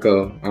right, I'll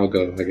go,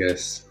 I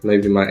guess.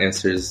 Maybe my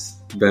answer is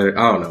better.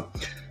 I don't know.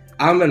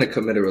 I'm in a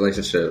committed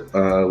relationship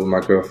with my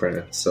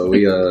girlfriend. So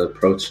we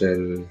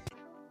approaching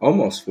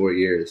almost 4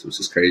 years, which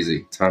is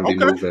crazy. Time be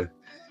moving.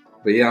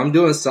 But yeah, I'm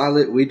doing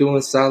solid. We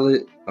doing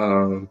solid.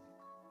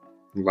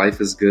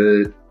 Life is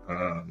good.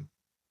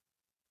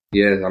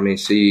 Yeah, I mean,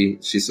 she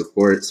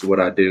supports what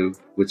I do,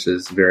 which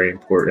is very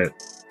important.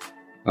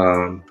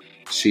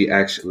 She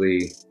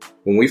actually...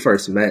 When we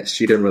first met,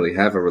 she didn't really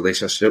have a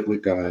relationship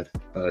with God.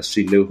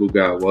 She knew who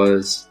God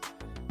was,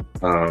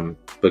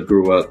 but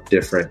grew up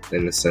different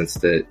in the sense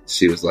that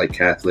she was like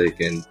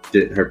Catholic, and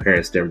her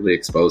parents didn't really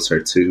expose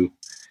her to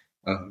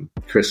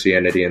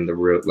Christianity and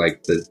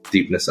the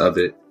deepness of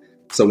it.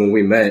 So when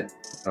we met,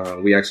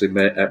 we actually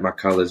met at my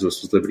college,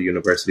 which was Liberty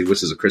University,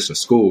 which is a Christian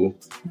school.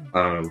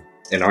 And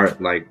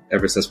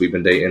ever since we've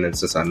been dating and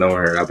since I know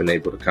her, I've been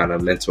able to kind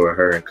of mentor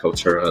her and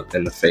coach her up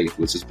in the faith,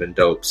 which has been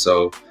dope.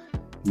 So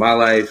my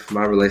life,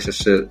 my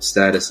relationship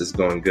status is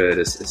going good.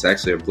 It's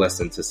actually a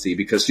blessing to see,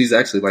 because she's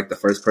actually like the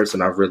first person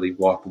I've really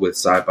walked with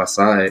side by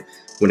side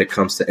when it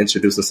comes to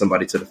introducing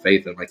somebody to the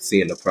faith and like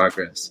seeing the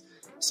progress.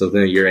 So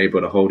then you're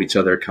able to hold each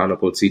other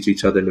accountable, teach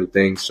each other new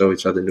things, show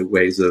each other new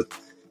ways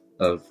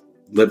of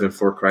living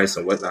for Christ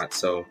and whatnot.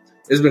 So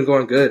it's been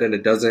going good, and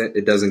it doesn't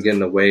get in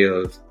the way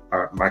of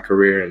my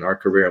career and our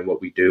career and what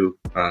we do.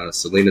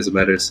 Selena's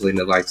met her.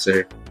 Selena likes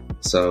her.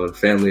 So the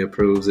family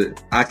approves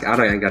it. I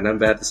ain't got nothing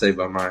bad to say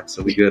about mine.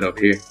 So we good over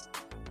here.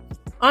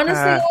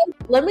 Honestly,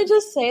 let me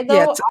just say though.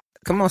 Yeah,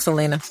 come on,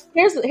 Selena.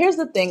 Here's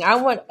the thing.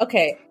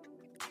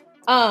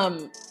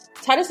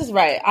 Titus is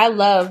right. I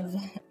love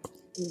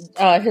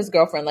his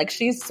girlfriend. Like,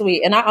 she's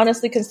sweet, and I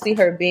honestly can see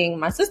her being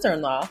my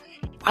sister-in-law.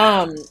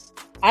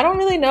 I don't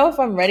really know if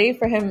I'm ready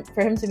for him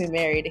to be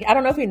married. I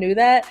don't know if you knew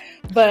that,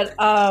 but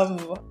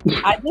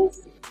I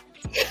just.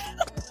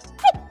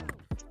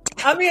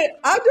 I mean,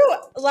 I'll do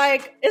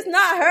like, it's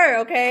not her,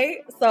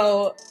 okay?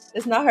 So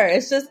it's not her.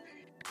 It's just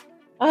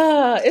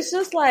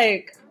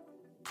like,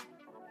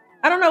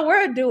 I don't know.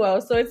 We're a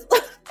duo, so it's.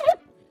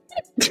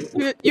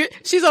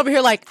 She's over here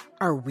like,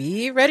 are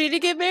we ready to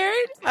get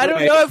married? I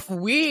don't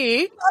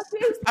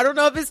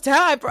know if it's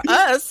time for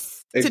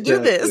us to do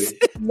this.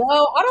 No,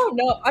 I don't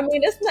know. I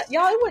mean, it's not,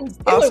 y'all. It wouldn't.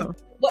 Awesome.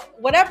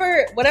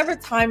 Whatever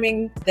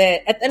timing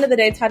that, at the end of the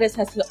day, Titus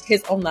has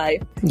his own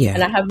life,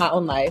 and I have my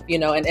own life,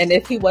 and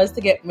if he was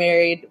to get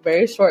married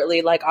very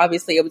shortly, like,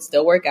 obviously it would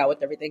still work out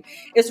with everything.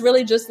 It's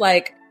really just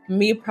like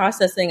me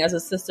processing as a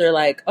sister,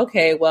 like,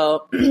 okay,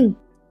 well,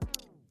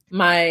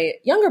 my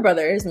younger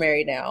brother is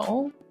married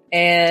now,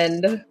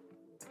 and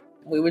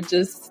he would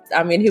just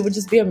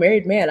be a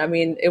married man. I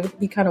mean, it would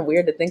be kind of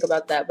weird to think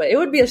about that, but it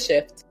would be a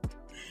shift.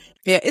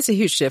 Yeah, it's a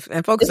huge shift.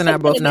 And Focus and I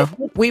both know.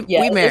 We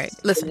married.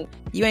 Listen,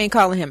 you ain't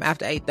calling him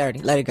after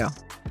 8:30. Let it go.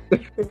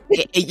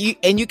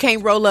 and you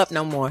can't roll up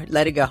no more.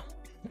 Let it go.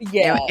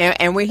 Yeah.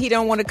 And when he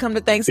don't want to come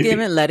to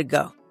Thanksgiving, let it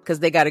go. Because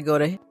they got to go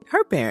to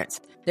her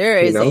parents. There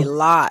is a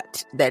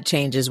lot that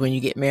changes when you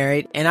get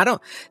married. And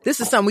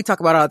this is something we talk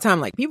about all the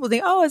time. Like, people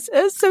think, oh,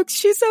 she's so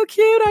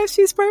cute. Oh,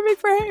 she's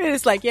perfect for her. And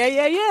it's like,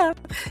 yeah.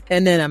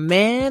 And then a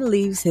man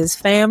leaves his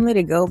family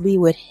to go be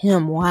with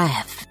him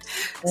wife.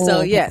 So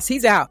yes,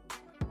 he's out.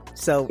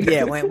 So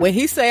yeah, when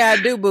he say I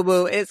do, boo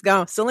boo, it's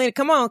gone. Selena,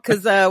 come on,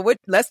 because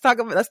let's talk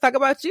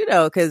about you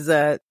though,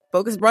 because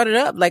Focus brought it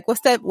up. Like,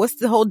 what's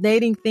the whole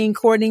dating thing,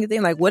 courting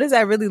thing? Like, what does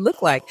that really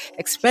look like?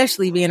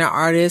 Especially being an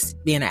artist,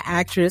 being an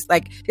actress,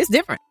 like, it's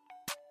different.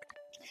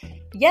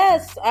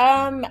 Yes,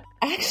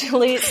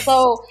 actually,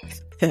 so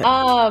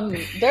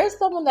there's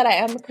someone that I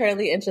am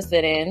currently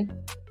interested in.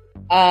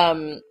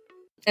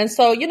 And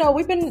so, you know,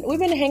 we've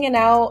been hanging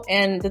out,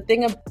 and the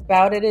thing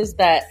about it is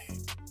that,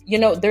 you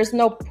know, there's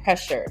no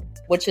pressure,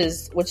 which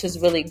is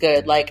really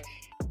good. Like,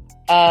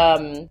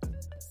 I'm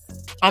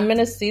in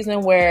a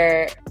season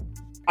where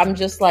I'm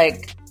just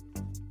like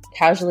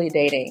casually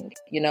dating,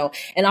 you know,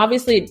 and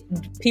obviously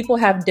people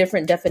have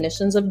different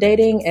definitions of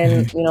dating.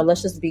 And, you know,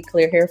 let's just be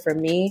clear here. For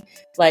me,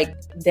 like,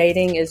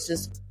 dating is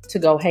just to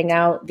go hang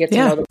out, get to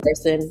know the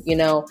person, you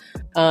know.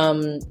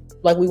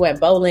 Like, we went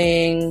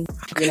bowling,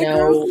 okay, you know,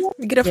 girl.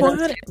 You get a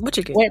 400. What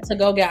you get? Went to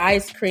go get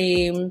ice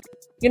cream,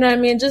 you know what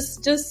I mean?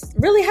 Just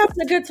really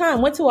having a good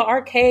time. Went to an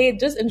arcade,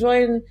 just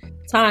enjoying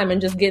time and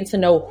just getting to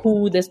know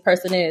who this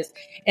person is.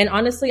 And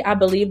honestly, I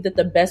believe that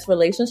the best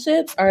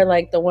relationships are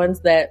like the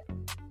ones that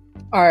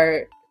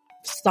are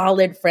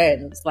solid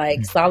friends,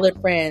 like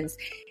solid friends.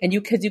 And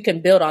because you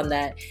can build on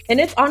that. And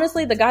it's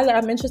honestly the guy that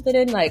I'm interested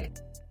in, like,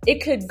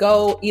 it could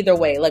go either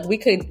way. Like, we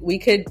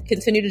could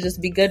continue to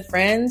just be good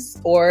friends,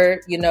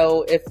 or, you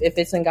know, if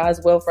it's in God's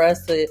will for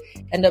us to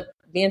end up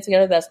being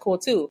together, that's cool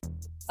too.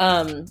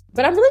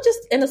 But I'm really just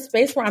in a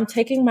space where I'm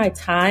taking my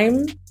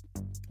time,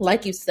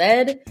 like you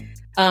said,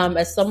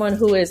 as someone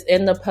who is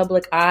in the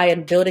public eye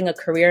and building a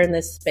career in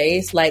this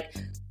space. Like,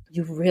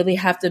 you really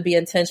have to be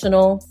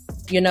intentional,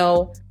 you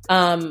know?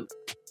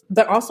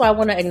 But also I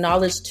want to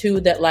acknowledge too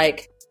that,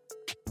 like,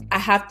 I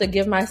have to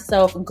give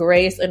myself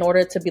grace in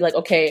order to be like,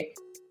 okay,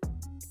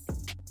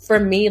 for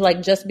me,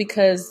 like, just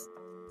because,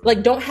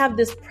 like, don't have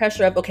this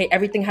pressure of, okay,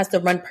 everything has to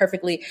run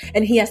perfectly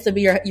and he has to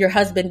be your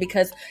husband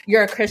because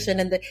you're a Christian.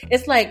 And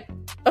it's like,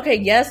 okay,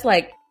 yes,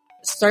 like,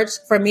 search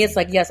for me. It's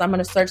like, yes, I'm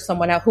going to search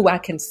someone out who I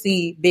can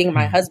see being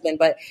my husband.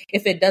 But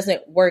if it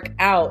doesn't work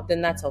out,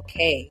 then that's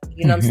okay.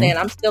 You know what I'm saying?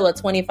 I'm still a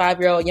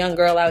 25-year-old young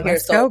girl out here.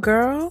 So,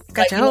 girl,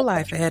 got like, your whole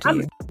life ahead of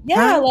you.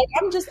 Yeah, like,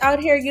 I'm just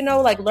out here, you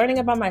know, like, learning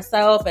about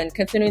myself and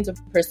continuing to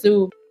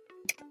pursue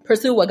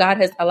what God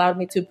has allowed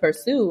me to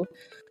pursue.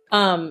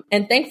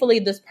 And thankfully,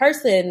 this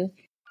person,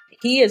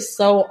 he is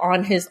so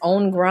on his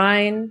own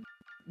grind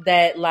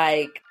that,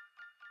 like,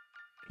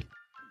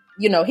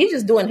 you know, he's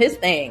just doing his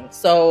thing.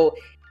 So,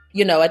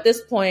 you know, at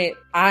this point,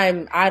 I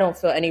don't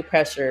feel any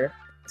pressure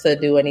to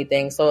do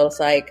anything. So it's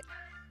like,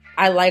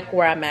 I like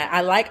where I'm at.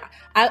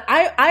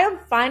 I am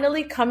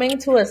finally coming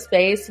to a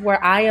space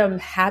where I am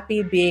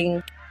happy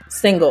being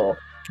single.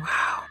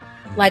 Wow.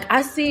 Like,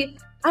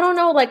 I don't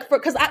know, like,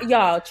 because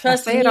y'all,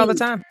 trust me. I say it all the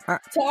time.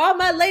 To all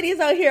my ladies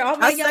out here, all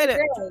my young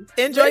girls.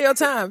 Enjoy your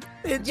time.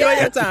 Enjoy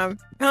your time.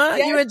 Huh?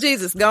 Yes. You and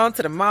Jesus going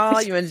to the mall.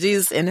 You and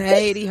Jesus in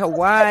Haiti,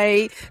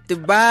 Hawaii,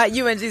 Dubai.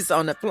 You and Jesus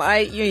on the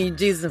flight. You and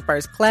Jesus in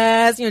first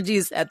class. You and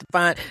Jesus at the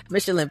fine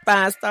Michelin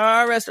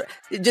 5-star restaurant.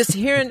 Just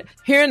hearing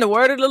the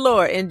word of the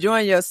Lord,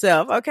 enjoying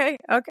yourself. Okay.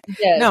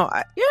 Yes. No,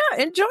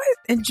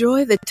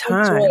 enjoy the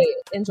time.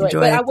 Enjoy.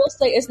 But I will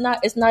say it's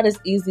not as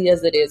easy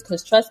as it is.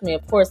 Because trust me,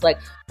 of course, like,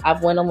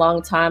 I've went a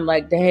long time.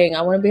 Like, dang,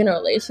 I want to be in a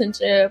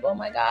relationship. Oh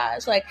my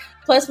gosh! Like,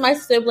 plus my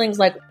siblings,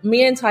 like,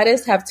 me and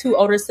Titus have 2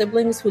 older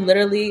siblings who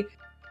literally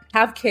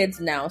have kids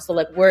now. So,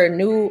 like, we're a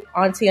new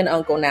auntie and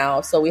uncle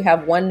now. So we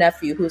have one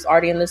nephew who's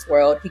already in this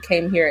world. He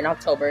came here in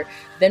October.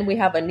 Then we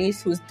have a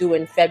niece who's due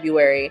in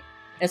February.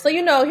 And so,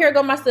 you know, here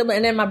go my sibling.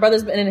 And then my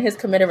brother's been in his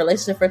committed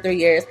relationship for 3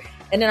 years.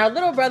 And then our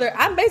little brother,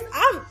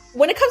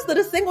 when it comes to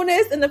the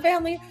singleness in the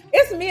family,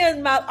 it's me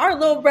and our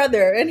little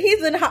brother. And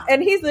he's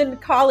in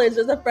college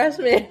as a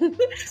freshman.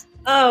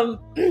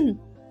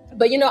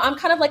 But, you know, I'm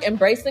kind of like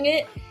embracing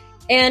it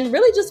and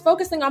really just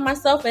focusing on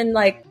myself and,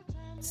 like,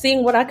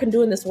 seeing what I can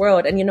do in this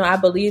world. And, you know, I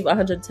believe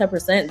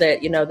 110%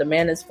 that, you know, the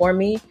man is for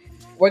me.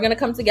 We're going to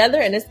come together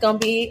and it's going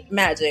to be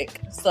magic.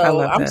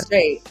 So I'm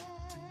straight.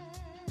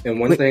 And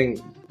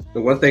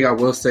the one thing I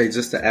will say,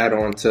 just to add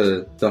on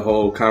to the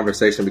whole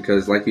conversation,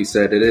 because like you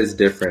said, it is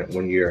different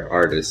when you're an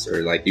artist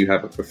or like you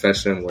have a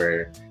profession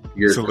where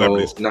you're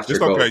celebrities. Not it's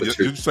your okay. goal,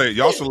 Just say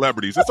y'all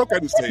celebrities. It's okay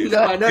to say it.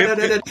 No.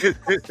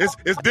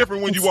 It's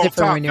different when you on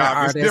top,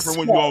 Doc. It's different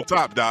when you on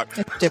top, Doc.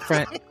 It's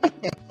different.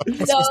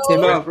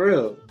 No,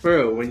 for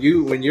real.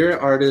 When you're an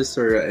artist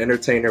or an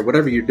entertainer,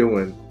 whatever you're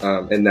doing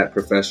in that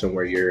profession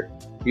where you're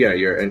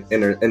in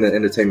the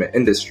entertainment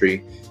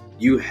industry,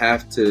 you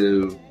have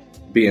to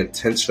be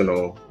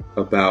intentional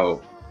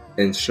about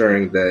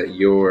ensuring that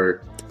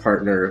your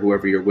partner,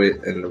 whoever you're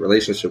with in the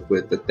relationship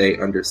with, that they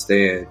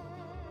understand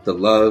the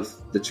love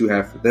that you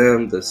have for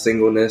them, the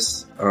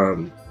singleness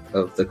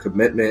of the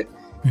commitment,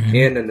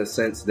 and in the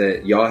sense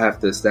that y'all have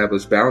to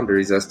establish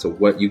boundaries as to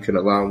what you can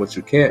allow and what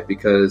you can't,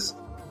 because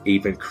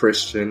even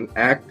Christian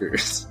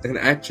actors and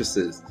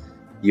actresses,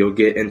 you'll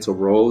get into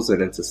roles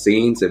and into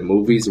scenes and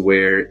movies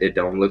where it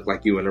don't look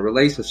like you in a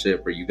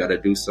relationship, or you got to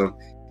do some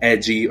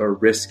edgy or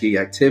risky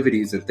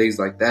activities and things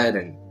like that,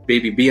 and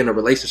maybe be in a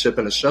relationship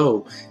in a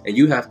show, and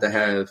you have to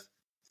have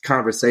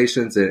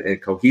conversations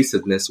and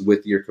cohesiveness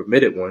with your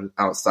committed one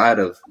outside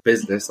of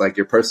business, like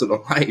your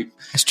personal life.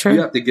 That's true.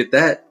 You have to get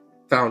that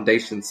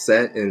foundation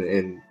set,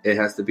 and it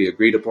has to be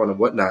agreed upon and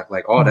whatnot.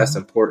 Like, all that's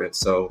important.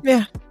 So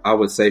yeah, I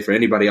would say for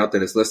anybody out there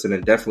that's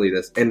listening, definitely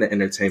that's in the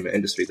entertainment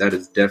industry, that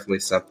is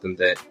definitely something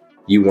that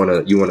you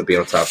want to be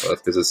on top of,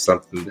 because it's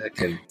something that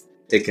can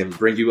It can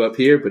bring you up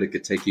here, but it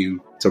could take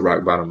you to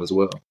rock bottom as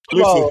well.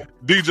 Listen,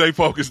 DJ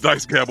Focus,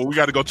 Dice Gamble, we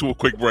got to go to a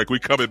quick break. We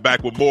coming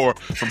back with more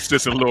from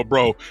Sis and Lil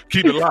Bro.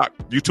 Keep it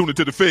locked. You tune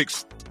into The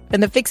Fix.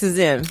 And The Fix is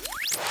in.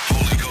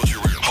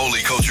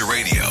 Holy Culture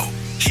Radio.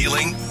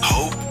 Healing,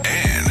 hope,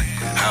 and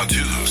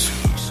how-tos.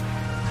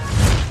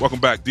 Welcome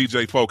back,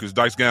 DJ Focus,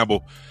 Dice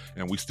Gamble.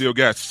 And we still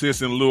got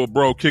Sis and Lil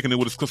Bro kicking it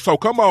with us. So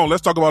come on,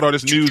 let's talk about all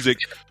this music.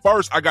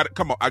 First, I got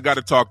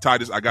to talk,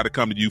 Titus. I got to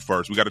come to you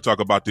first. We got to talk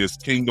about this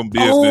Kingdom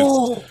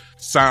Business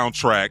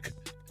soundtrack.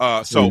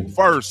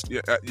 First,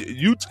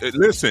 you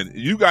listen.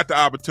 You got the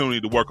opportunity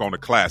to work on a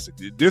classic.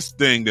 This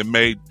thing that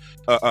made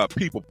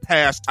people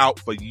pass out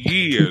for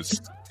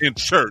years in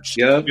church.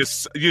 Yeah,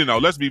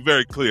 let's be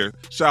very clear.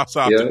 Shouts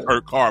out to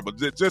Kurt Carr, but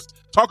just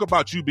talk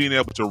about you being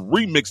able to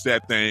remix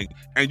that thing,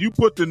 and you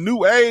put the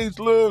new age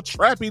little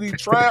trappity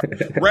trap,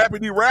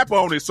 rappity rap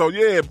on it. So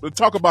yeah,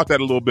 talk about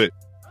that a little bit.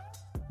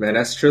 Man,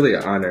 that's truly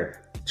an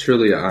honor.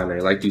 Truly an honor.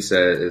 Like you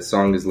said, the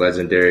song is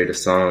legendary. The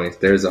song,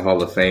 if there's a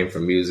Hall of Fame for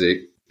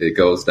music, it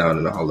goes down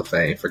in the Hall of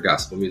Fame for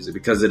gospel music,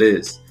 because it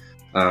is.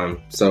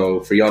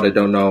 So for y'all that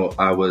don't know,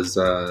 I was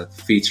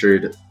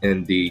featured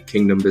in the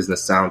Kingdom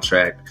Business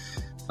soundtrack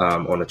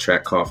on a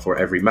track called For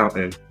Every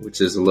Mountain, which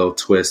is a little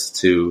twist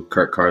to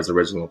Kurt Carr's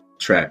original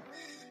track.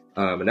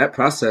 And that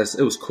process,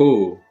 it was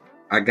cool.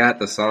 I got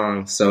the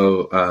song.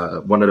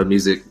 So one of the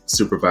music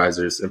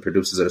supervisors and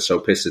producers of the show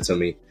pitched it to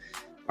me.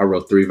 I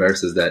wrote 3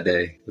 verses that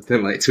day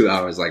within like 2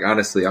 hours. Like,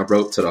 honestly, I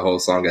wrote to the whole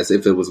song as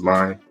if it was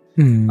mine.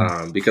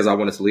 Because I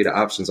wanted to leave the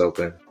options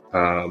open.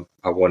 I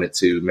wanted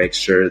to make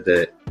sure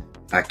that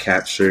I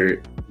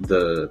captured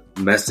the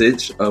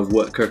message of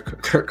what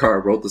Kurt Carr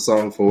wrote the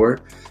song for.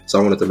 So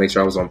I wanted to make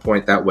sure I was on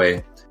point that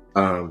way.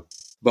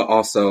 But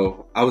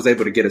also, I was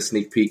able to get a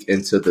sneak peek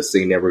into the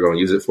scene that we're going to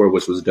use it for,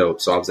 which was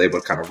dope. So I was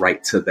able to kind of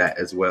write to that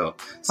as well.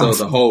 So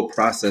awesome. The whole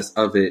process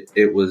of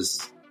it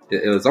was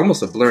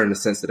almost a blur in the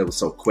sense that it was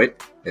so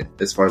quick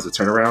as far as the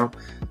turnaround.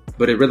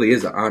 But it really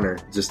is an honor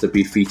just to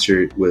be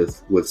featured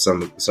with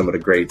some of the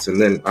greats. And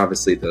then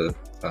obviously the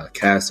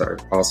cast are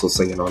also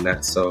singing on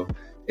that. So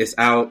it's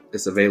out.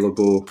 It's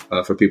available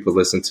for people to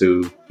listen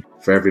to.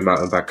 For Every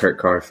Mountain by Kurt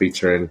Carr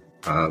featuring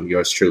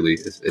yours truly.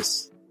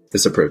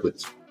 It's a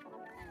privilege.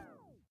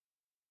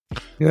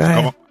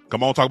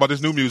 Come on, talk about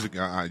this new music.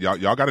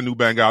 Y'all got a new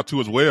bang out too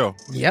as well.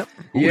 Yep.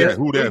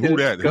 Who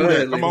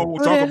that? Come on,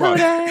 we'll talk about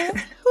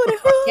it.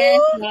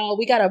 Yes, no,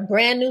 we got a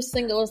brand new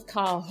single. It's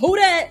called Who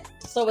Dat.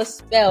 So it's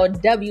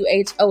spelled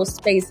WHO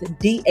space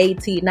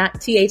DAT,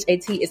 not THAT.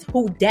 It's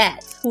Who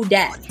Dat. Who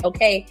Dat.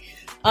 Okay.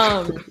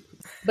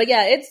 But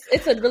yeah,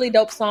 it's a really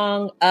dope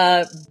song.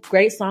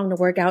 Great song to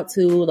work out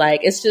to.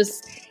 Like,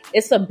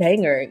 it's a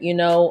banger, you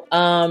know.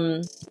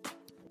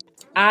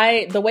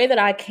 The way that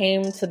I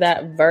came to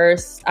that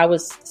verse, I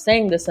was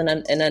saying this in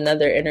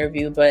another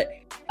interview, but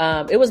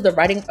it was the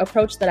writing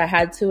approach that I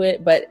had to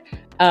it. But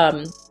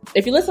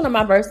if you listen to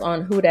my verse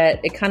on Who Dat,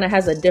 it kind of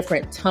has a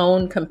different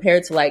tone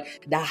compared to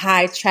like the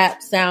high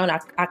trap sound.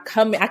 I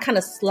kind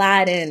of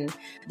slide in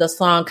the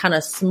song kind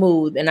of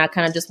smooth, and I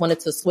kind of just wanted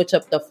to switch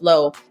up the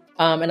flow.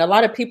 And a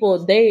lot of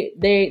people, they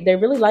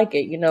really like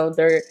it. You know,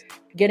 we're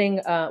getting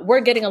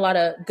a lot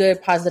of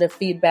good positive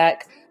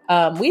feedback.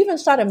 We even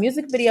shot a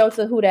music video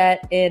to Who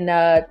Dat in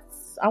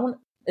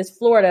it's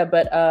Florida,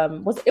 but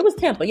it was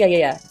Tampa.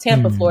 Yeah.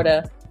 Tampa,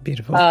 Florida.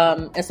 Beautiful.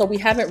 And so we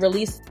haven't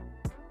released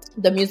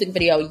the music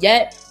video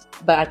yet,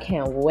 but I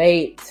can't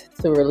wait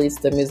to release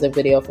the music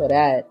video for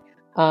that.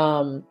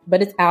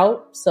 But it's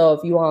out. So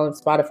if you on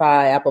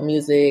Spotify, Apple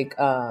Music,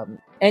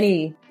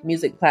 any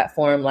music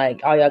platform,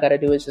 like all y'all got to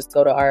do is just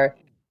go to our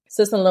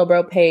Sis and Lil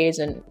Bro page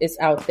and it's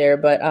out there.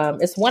 But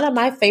it's one of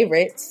my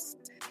favorites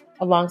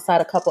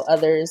alongside a couple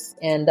others.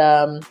 And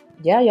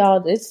yeah,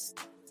 y'all, it's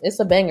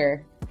a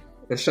banger.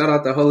 And shout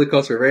out to Holy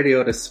Culture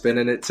Radio that's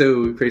spinning it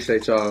too. We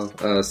appreciate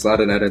y'all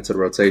sliding that into the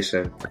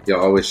rotation.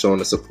 Y'all always showing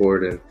the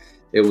support, and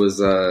it was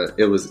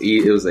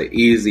an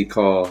easy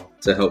call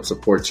to help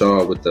support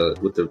y'all with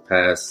the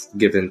past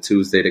Giving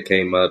Tuesday that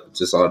came up.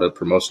 Just all the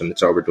promotion that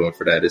y'all were doing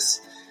for that.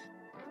 It's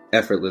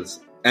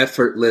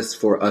effortless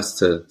for us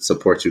to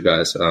support you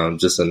guys.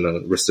 Just in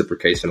the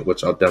reciprocation of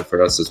what y'all done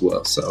for us as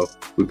well. So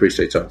we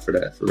appreciate y'all for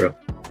that, for real.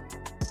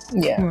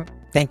 Yeah.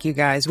 Thank you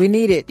guys. We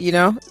need it, you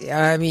know.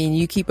 I mean,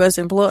 you keep us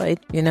employed,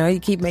 you know,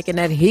 you keep making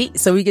that heat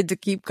so we get to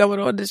keep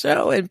coming on the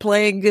show and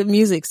playing good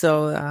music.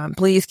 So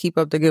please keep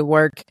up the good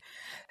work.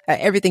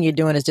 Everything you're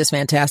doing is just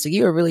fantastic.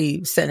 You are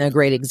really setting a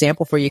great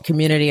example for your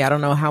community. I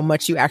don't know how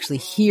much you actually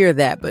hear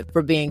that, but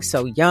for being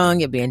so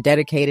young and being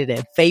dedicated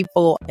and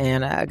faithful,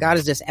 and God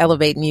is just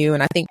elevating you.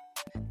 And I think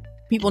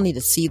people need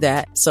to see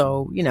that.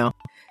 So, you know,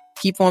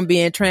 keep on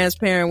being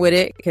transparent with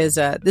it, because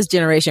this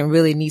generation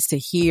really needs to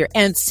hear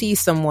and see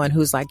someone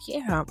who's like,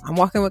 yeah, I'm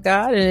walking with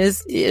God, and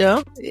it's, you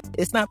know,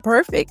 it's not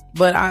perfect,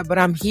 but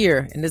I'm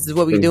here, and this is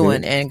what we're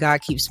doing, and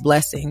God keeps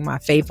blessing my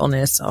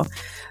faithfulness. So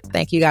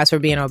thank you guys for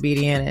being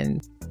obedient,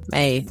 and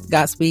hey,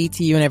 Godspeed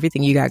to you and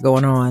everything you got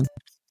going on.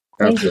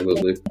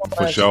 Absolutely.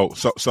 For sure.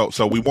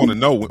 So we want to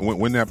know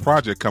when that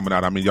project coming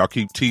out. I mean, y'all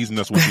keep teasing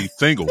us with these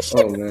singles.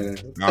 Oh man.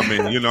 I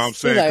mean, you know what I'm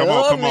saying?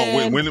 Like, come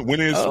on.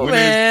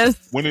 man.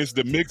 When is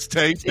the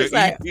mixtape, the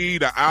like, EP,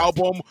 the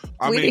album?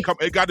 I mean,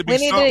 it got to be we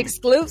need something. an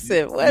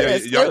exclusive.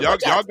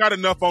 Y'all got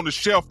enough on the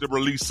shelf to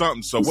release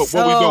something. So what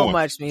we doing?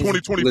 Much music.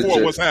 2024,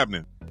 Legit. what's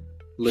happening?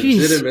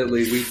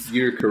 Legitimately,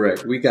 you're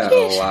correct. We got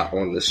a lot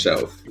on the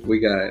shelf.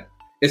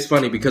 It's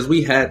funny because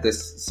we had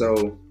this,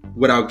 so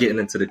without getting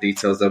into the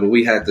details of it,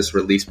 we had this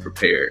release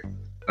prepared.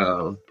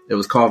 It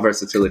was called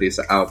Versatility. It's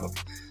an album.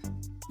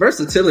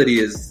 Versatility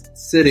is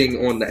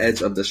sitting on the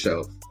edge of the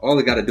shelf. All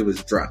it got to do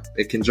is drop.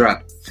 It can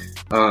drop.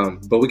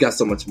 But we got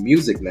so much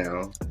music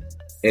now.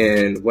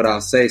 And what I'll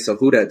say, so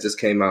Who Dat just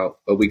came out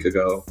a week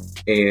ago,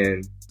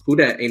 and Who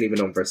Dat ain't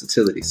even on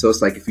Versatility. So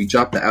it's like, if you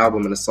drop the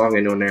album and the song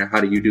ain't on there,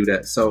 how do you do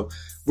that? So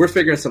we're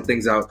figuring some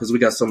things out because we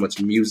got so much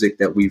music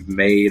that we've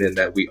made and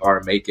that we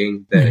are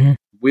making that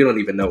we don't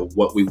even know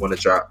what we want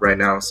to drop right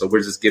now. So we're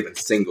just giving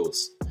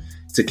singles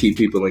to keep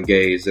people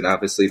engaged. And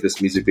obviously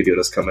this music video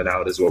that's coming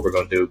out is what we're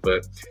going to do.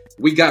 But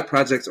we got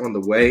projects on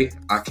the way.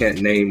 I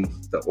can't name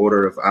the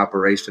order of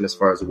operation as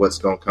far as what's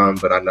going to come,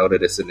 but I know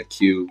that it's in the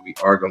queue. We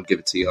are going to give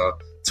it to y'all.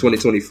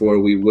 2024,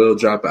 we will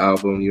drop an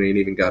album. You ain't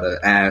even got to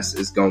ask.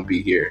 It's going to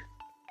be here.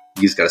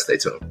 You just got to stay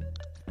tuned.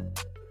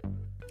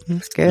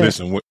 That's good.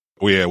 Listen,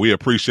 we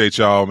appreciate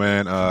y'all,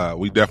 man.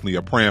 We definitely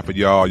are praying for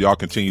y'all. Y'all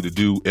continue to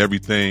do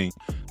everything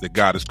that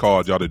God has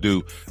called y'all to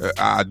do.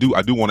 I do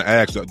want to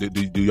ask,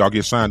 do y'all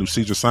get signed? Do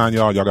Caesar sign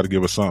y'all? Y'all got to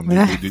give us something.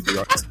 Did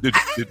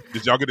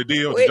y'all get a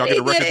deal? Did y'all get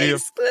a record deal?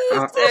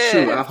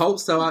 Shoot, I hope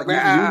so. You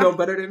know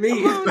better than me.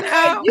 You know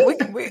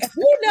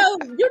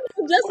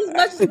just as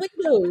much as we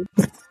do.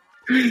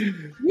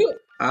 Look,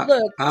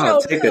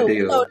 I'll take a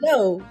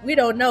deal. We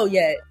don't know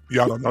yet.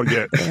 Y'all don't know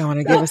yet. They want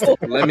to give us.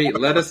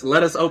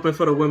 Let us open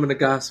for the women of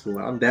gospel.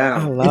 I'm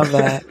down. I love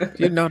that.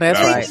 You know that's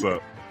right. What's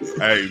up.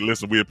 Hey,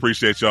 listen, we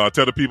appreciate y'all.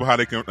 Tell the people how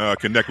they can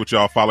connect with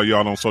y'all, follow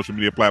y'all on social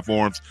media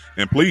platforms,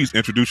 and please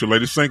introduce your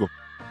latest single.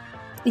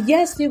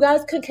 Yes, you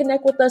guys can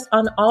connect with us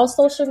on all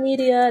social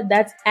media.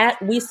 That's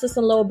at We Sis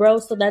and Lil Bro.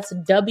 So that's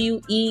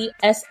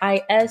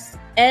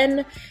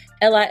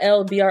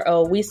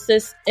WESISNLILBRO. We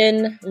Sis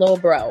in Lil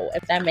Bro,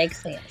 if that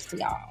makes sense to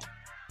y'all.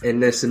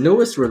 And this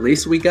newest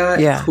release we got,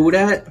 Who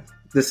Dat?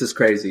 This is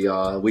crazy,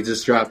 y'all. We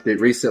just dropped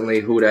it recently.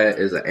 Who Dat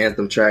is an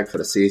anthem track for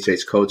the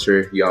CHH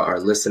Culture. Y'all are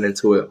listening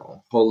to it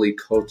on Holy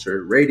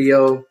Culture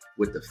Radio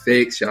with The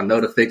Fix. Y'all know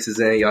The Fix is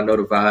in. Y'all know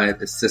the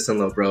vibe. It's Sis and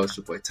Lil Bro. It's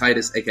your boy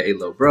Titus, a.k.a.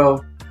 Lil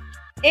Bro.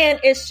 And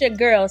it's your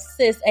girl,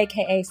 Sis,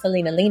 a.k.a.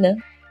 Selena Lena.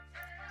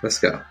 Let's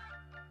go.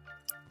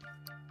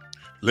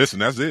 Listen,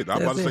 that's it.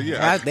 I'm about to say,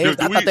 I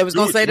thought they was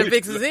going to say The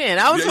Fix is in.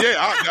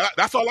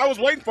 That's all I was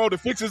waiting for. The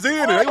Fix is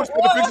in. And they was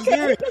saying The Fix is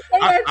in.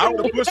 I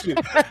would have pushed it.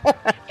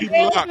 Keep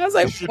it locked. I was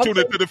like, you tune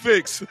into The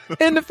Fix.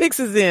 And The Fix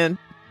is in.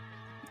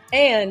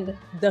 And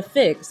The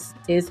Fix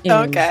is in.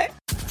 Okay.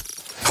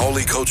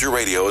 Holy Culture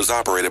Radio is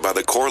operated by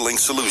the Core Link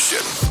Solution,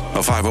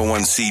 a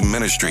 501c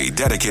ministry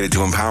dedicated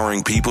to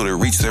empowering people to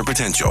reach their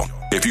potential.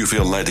 If you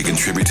feel led to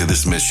contribute to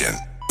this mission,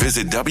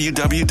 visit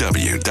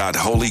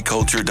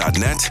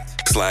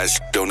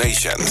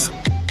www.holyculture.net/donations.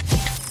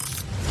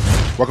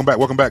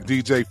 Welcome back.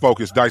 DJ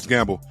Focus, Dice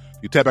Gamble.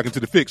 You tap back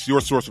into The Fix,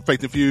 your source of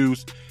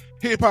faith-infused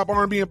hip-hop,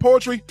 R&B, and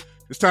poetry.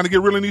 It's time to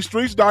get real in these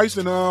streets, Dice,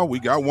 and we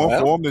got one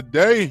for them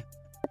today.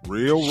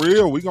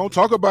 Real. We gonna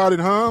talk about it,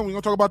 huh? We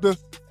gonna talk about the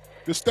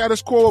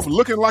status quo of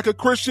looking like a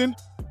Christian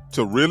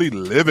to really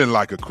living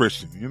like a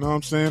Christian. You know what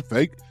I'm saying?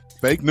 Fake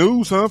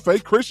news, huh?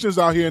 Fake Christians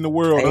out here in the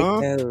world,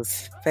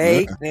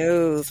 Fake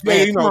news.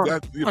 Yeah, you know,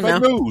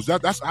 fake news.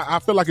 I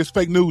feel like it's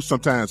fake news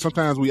sometimes.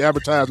 Sometimes we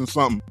advertising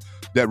something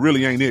that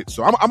really ain't it.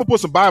 So I'm gonna put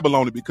some Bible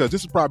on it because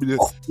this is probably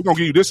we're gonna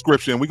give you this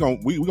scripture and we're gonna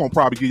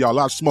probably give y'all a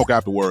lot of smoke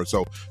afterwards.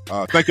 So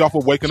thank y'all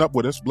for waking up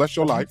with us. Bless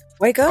your life.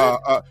 Wake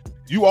up.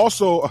 You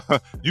also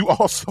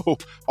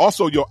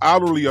your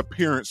outwardly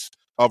appearance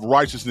of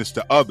righteousness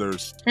to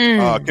others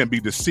can be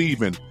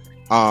deceiving.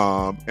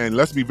 And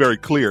let's be very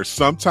clear.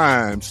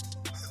 Sometimes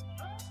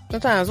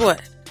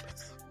what?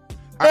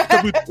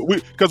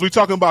 Because we're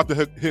talking about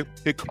the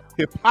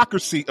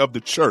hypocrisy of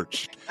the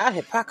church.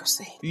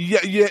 Hypocrisy. Yeah.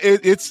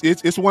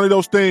 It's one of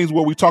those things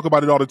where we talk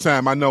about it all the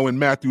time. I know in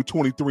Matthew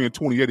 23 and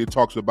 28, it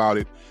talks about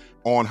it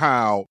on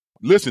how,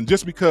 listen,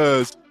 just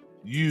because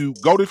you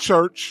go to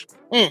church,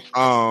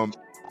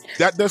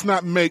 that does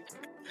not make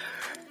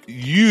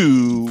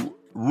you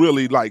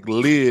really like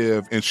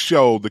live and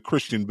show the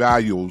Christian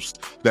values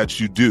that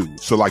you do.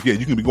 So like,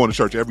 you can be going to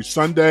church every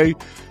Sunday.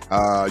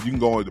 You can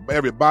go to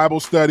every Bible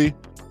study.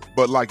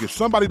 But like, if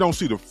somebody don't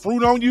see the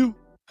fruit on you,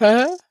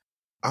 I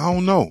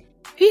don't know.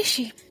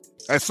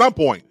 At some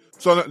point.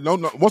 So no.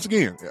 Once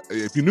again,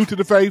 if you're new to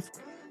the faith,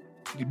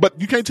 but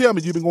you can't tell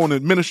me you've been going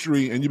to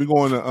ministry and you've been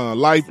going to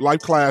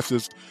life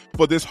classes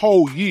for this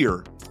whole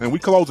year, and we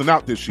closing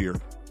out this year.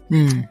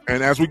 And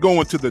as we go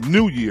into the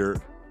new year,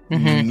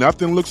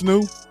 nothing looks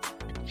new.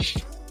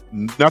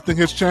 Nothing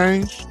has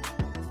changed.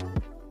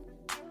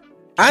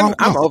 I'm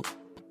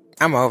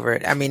over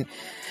it. I mean,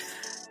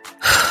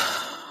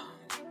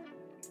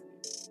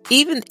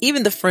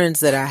 even the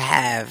friends that I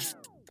have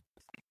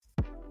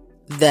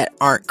that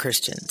aren't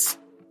Christians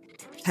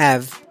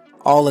have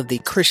all of the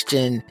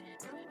Christian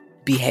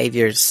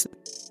behaviors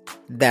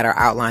that are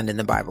outlined in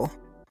the Bible.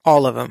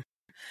 All of them.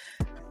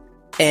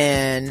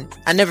 And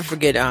I never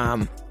forget,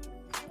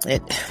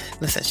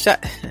 listen,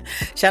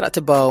 shout out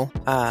to Bo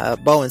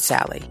and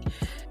Sally.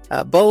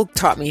 Bo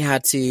taught me how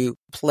to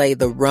play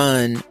the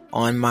run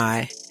on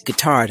my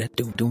guitar.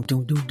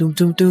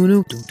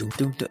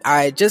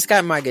 I just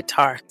got my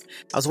guitar.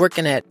 I was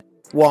working at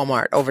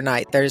Walmart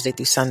overnight, Thursday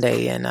through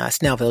Sunday in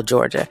Snellville,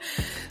 Georgia,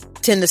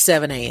 10 to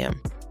 7 a.m.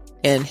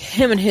 And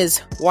him and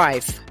his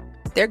wife,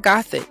 they're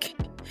Gothic.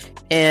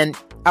 And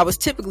I was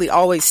typically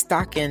always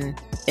stocking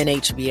in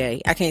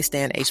HBA. I can't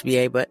stand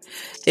HBA, but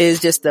it's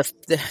just that's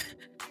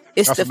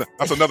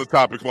another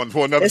topic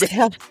for another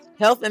day.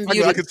 Health and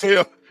beauty. I can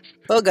tell.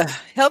 Oh God,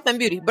 health and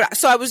beauty. But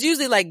so I was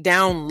usually like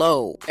down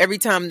low every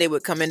time they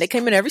would come in. They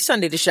came in every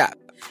Sunday to shop.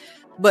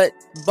 But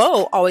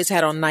Bo always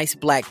had on nice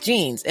black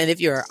jeans. And if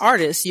you're an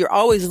artist, you're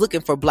always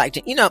looking for black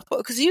jeans,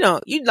 because you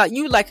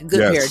like a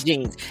good pair of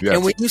jeans. Yes.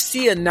 And when you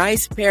see a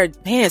nice pair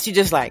of pants, you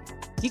just like,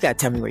 you got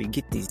to tell me where you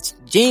get these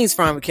jeans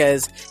from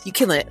because you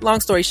killing it. Long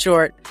story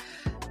short,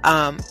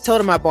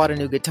 told him I bought a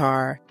new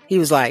guitar. He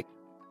was like,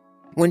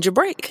 when's your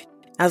break?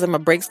 I was like, my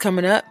break's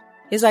coming up.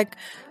 He's like,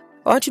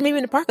 why don't you meet me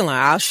in the parking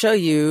lot? I'll show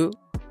you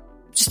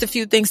just a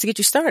few things to get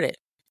you started.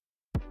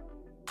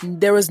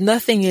 There was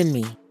nothing in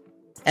me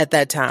at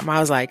that time. I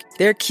was like,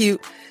 they're cute.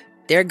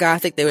 They're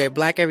Gothic. They wear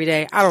black every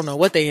day. I don't know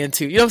what they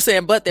into. You know what I'm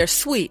saying? But they're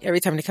sweet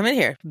every time they come in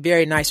here.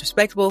 Very nice,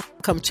 respectable.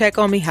 Come check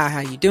on me. How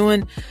you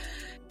doing?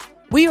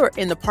 We were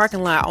in the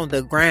parking lot on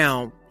the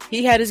ground.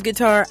 He had his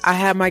guitar. I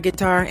had my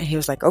guitar. And he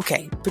was like,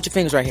 okay, put your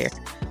fingers right here.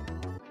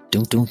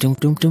 Doom, doom, doom,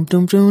 doom, doom,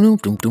 doom, doom, doom,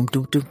 doom,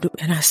 doom, doom, doom.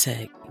 And I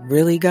said,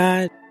 really,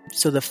 God?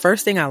 So the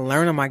first thing I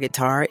learned on my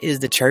guitar is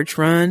the church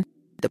run,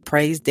 the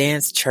praise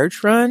dance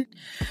church run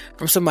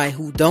from somebody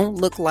who don't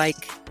look like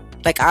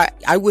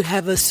I would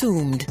have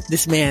assumed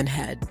this man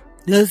had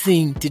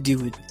nothing to do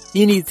with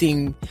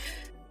anything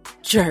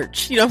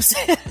church. You know what I'm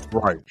saying?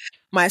 Right.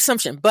 My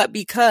assumption. But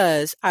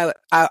because I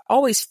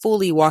always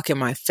fully walk in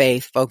my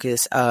faith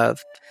focus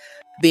of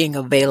being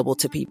available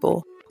to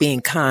people,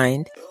 being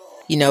kind,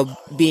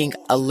 being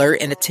alert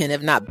and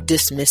attentive, not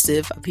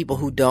dismissive of people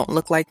who don't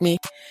look like me,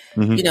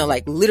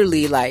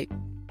 literally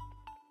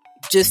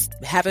just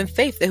having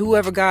faith that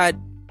whoever God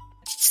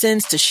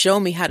sends to show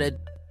me how to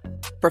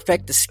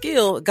perfect the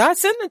skill, God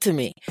sent them to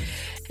me.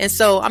 And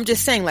so I'm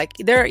just saying,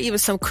 there are even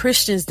some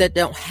Christians that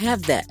don't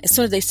have that. As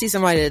soon as they see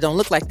somebody that don't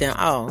look like them,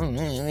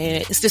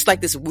 it's just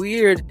like this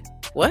weird,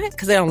 what?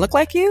 Because they don't look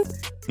like you?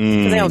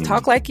 Because they don't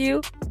talk like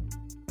you?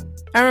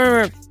 I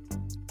remember,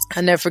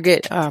 I never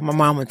forget, my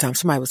mom one time,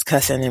 somebody was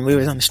cussing and we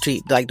was on the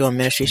street, doing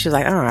ministry. She was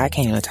like, I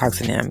can't even talk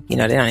to them. They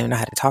don't even know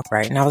how to talk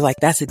right. And I was like,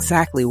 that's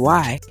exactly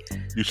why.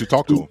 You should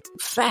talk to them.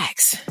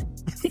 Facts.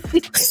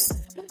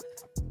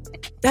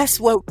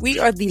 That's what we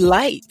are, the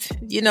light.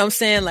 You know what I'm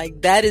saying?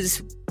 That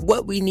is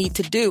what we need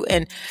to do.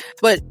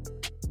 But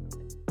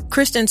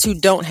Christians who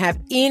don't have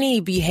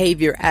any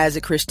behavior as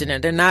a Christian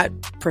and they're not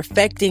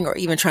perfecting or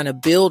even trying to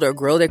build or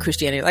grow their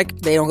Christianity,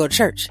 they don't go to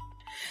church.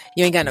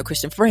 You ain't got no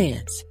Christian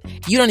friends.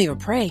 You don't even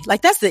pray.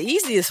 That's the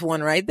easiest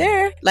one right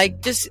there.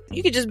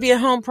 You could just be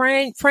at home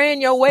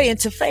praying your way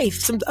into faith,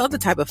 some other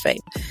type of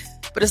faith.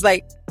 But it's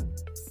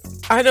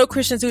I know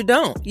Christians who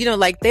don't,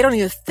 they don't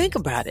even think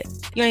about it.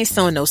 You ain't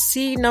sowing no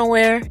seed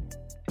nowhere.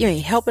 You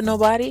ain't helping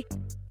nobody,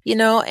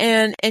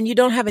 and you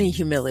don't have any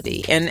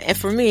humility. And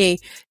for me,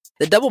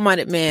 the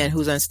double-minded man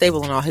who's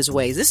unstable in all his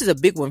ways, this is a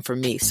big one for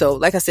me. So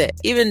like I said,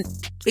 even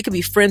it could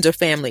be friends or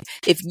family.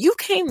 If you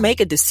can't make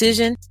a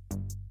decision,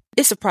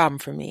 it's a problem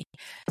for me.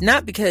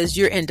 Not because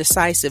you're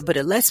indecisive, but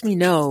it lets me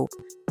know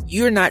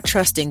you're not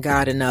trusting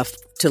God enough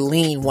to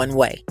lean one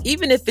way.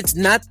 Even if it's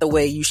not the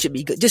way you should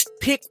be, just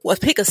pick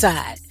a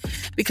side.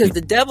 Because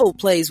the devil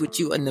plays with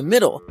you in the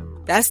middle.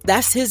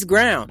 That's his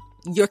ground.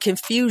 Your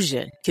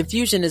confusion.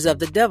 Confusion is of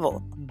the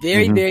devil.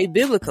 Very, very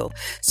biblical.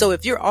 So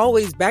if you're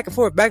always back and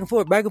forth,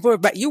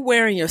 you're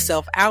wearing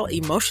yourself out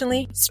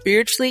emotionally,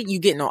 spiritually, you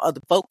getting on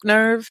other folk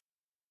nerve.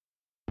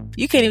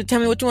 You can't even tell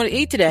me what you want to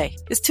eat today.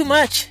 It's too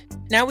much.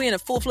 Now we're in a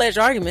full-fledged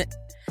argument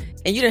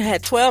and you done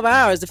had 12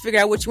 hours to figure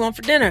out what you want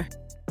for dinner.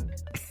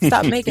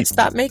 Stop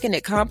making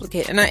it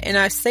complicated. And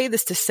I say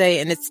this to say,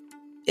 and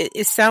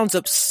it sounds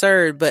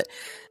absurd, but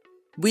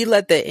we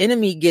let the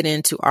enemy get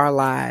into our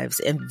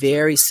lives in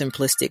very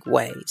simplistic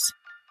ways.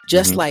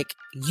 Just like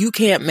you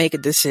can't make a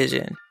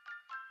decision.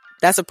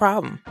 That's a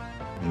problem.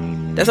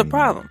 That's a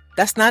problem.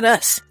 That's not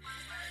us.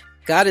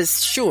 God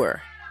is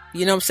sure.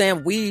 You know what I'm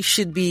saying? We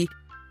should be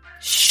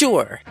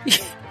sure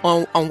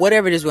on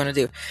whatever it is we're going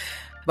to do.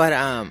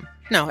 But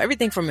no,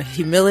 everything from a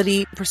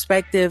humility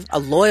perspective, a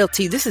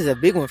loyalty. This is a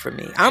big one for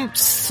me. I'm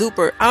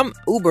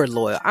uber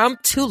loyal. I'm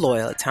too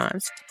loyal at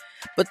times.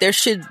 But you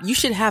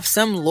should have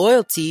some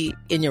loyalty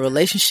in your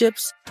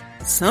relationships.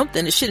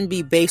 Something. It shouldn't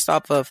be based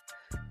off of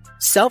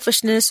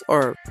selfishness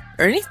or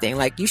anything.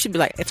 You should be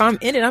if I'm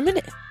in it, I'm in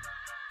it.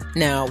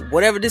 Now,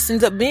 whatever this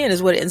ends up being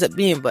is what it ends up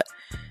being. But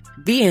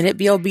be in it,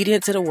 be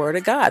obedient to the word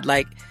of God.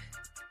 Like,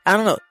 I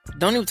don't know.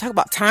 Don't even talk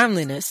about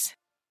timeliness.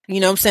 You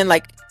know what I'm saying?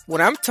 Like,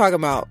 when I'm talking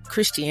about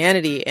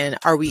Christianity and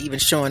are we even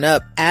showing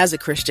up as a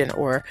Christian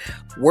or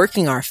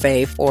working our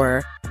faith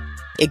or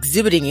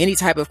exhibiting any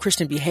type of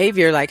Christian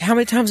behavior, like, how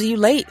many times are you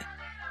late?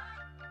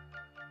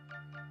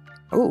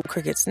 Oh,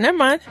 crickets. Never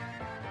mind.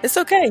 It's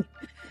okay.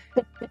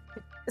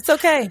 It's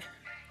okay.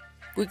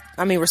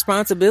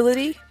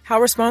 Responsibility. How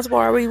responsible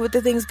are we with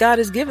the things God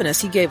has given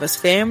us? He gave us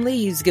family.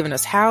 He's given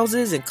us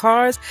houses and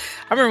cars.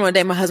 I remember one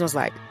day my husband was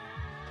like,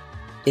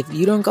 if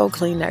you don't go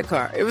clean that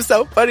car. It was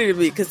so funny to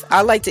me because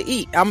I like to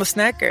eat. I'm a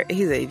snacker.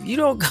 He said, if you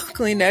don't go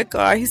clean that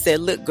car, he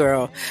said, look,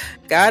 girl,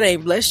 God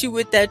ain't blessed you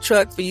with that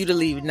truck for you to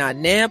leave not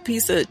damn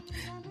piece of.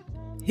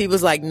 He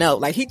was like, no.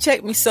 Like, he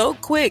checked me so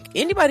quick.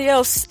 Anybody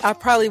else, I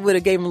probably would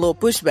have gave him a little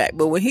pushback.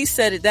 But when he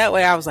said it that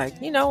way, I was like,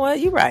 you know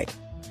what? You're right.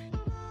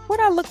 What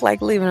I look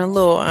like leaving a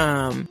little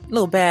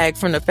bag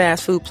from the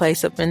fast food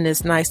place up in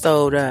this nice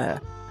old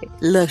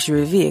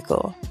luxury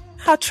vehicle?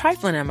 How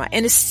trifling am I?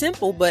 And it's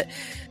simple, but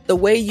the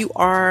way you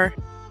are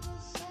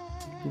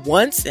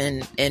once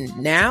and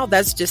now,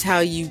 that's just how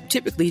you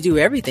typically do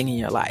everything in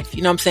your life.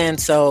 You know what I'm saying?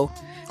 So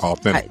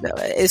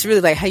it's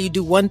really like how you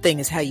do one thing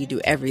is how you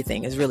do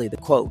everything is really the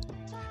quote.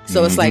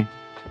 So it's like,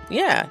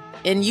 yeah.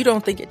 And you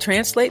don't think it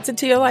translates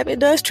into your life. It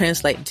does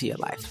translate into your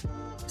life.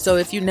 So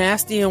if you're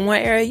nasty in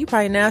one area, you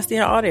probably nasty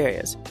in all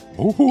areas.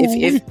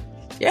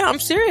 Yeah, I'm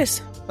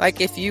serious.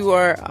 Like, if you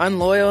are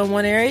unloyal in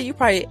one area, you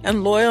probably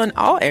unloyal in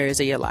all areas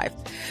of your life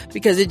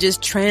because it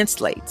just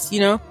translates, you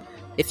know?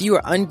 If you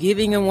are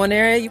ungiving in one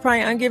area, you're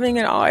probably ungiving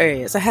in all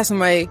areas. I had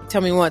somebody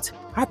tell me once,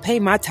 I pay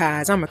my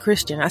tithes. I'm a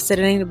Christian. I said,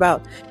 it ain't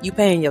about you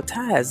paying your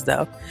tithes,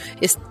 though.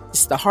 It's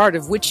the heart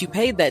of which you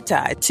paid that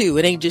tithe, too.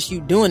 It ain't just you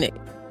doing it.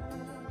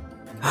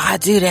 I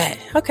do that.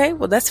 Okay,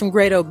 well, that's some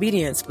great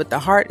obedience, but the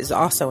heart is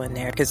also in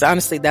there because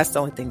honestly, that's the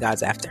only thing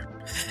God's after.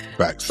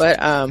 Facts. But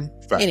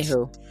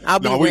anywho, I'll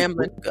be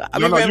rambling.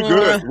 You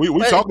good.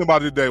 We talking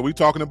about it today. We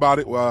talking about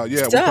it. We're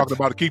talking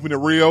about it, keeping it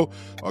real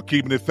or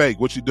keeping it fake.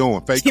 What you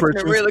doing? Fake keeping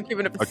Christians? It real or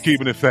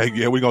keeping it fake.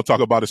 Yeah, we're going to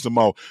talk about it some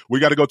more. We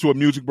got to go to a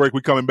music break.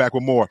 We're coming back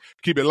with more.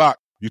 Keep it locked.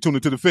 You tuned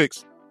into The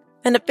Fix.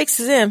 And The Fix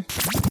is in.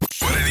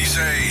 What did he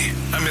say?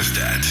 I missed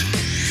that.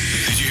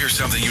 Did you hear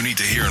something you need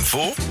to hear in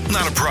full?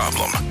 Not a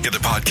problem. Get the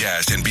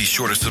podcast and be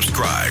sure to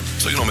subscribe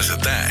so you don't miss a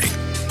thing.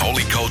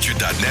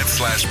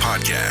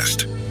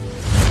 holyculture.net/podcast.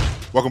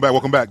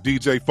 Welcome back.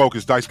 DJ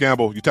Focus, Dice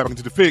Gamble. You're tapping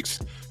into The Fix,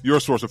 your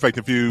source of fake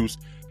infused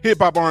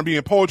hip-hop, R&B,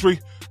 and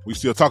poetry. We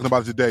still talking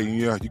about it today.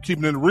 You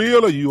keeping it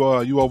real or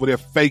you over there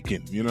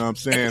faking? You know what I'm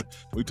saying?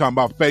 We talking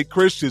about fake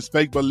Christians,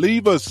 fake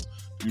believers.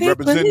 You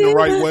representing the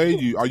right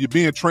way? Are you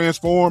being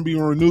transformed,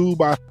 being renewed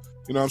by,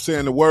 you know what I'm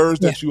saying, the words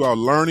that you are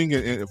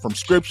learning from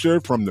scripture,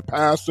 from the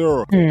pastor,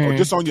 or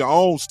just on your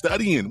own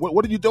studying?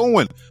 What are you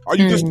doing? Are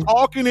you just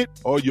talking it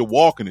or you're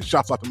walking it?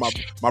 Shouts out to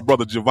my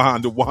brother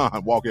Javon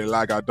DeWan, walking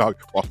like I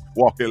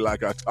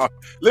talk.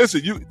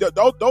 Listen,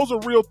 those are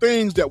real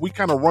things that we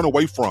kind of run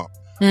away from.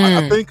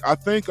 I think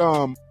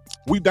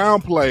we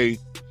downplay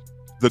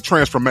the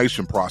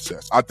transformation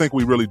process. I think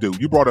we really do.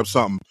 You brought up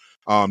something,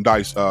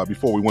 Dice,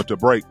 before we went to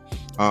break.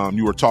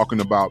 You were talking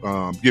about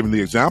giving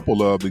the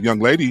example of the young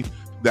lady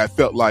that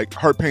felt like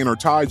her paying her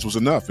tithes was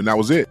enough and that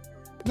was it.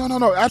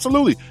 No,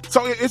 absolutely.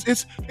 So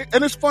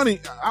it's funny.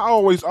 I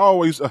always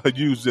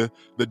use the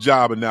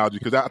job analogy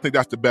because I think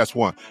that's the best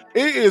one.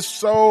 It is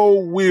so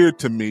weird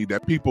to me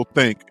that people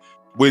think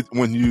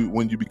when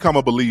you become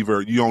a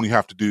believer, you only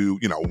have to do,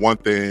 one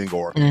thing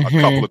or a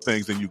couple of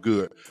things and you're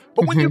good.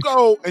 But when you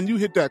go and you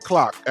hit that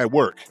clock at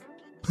work,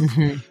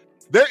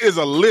 there is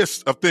a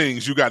list of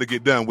things you got to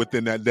get done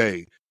within that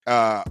day,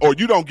 or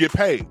you don't get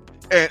paid.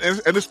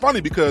 And it's funny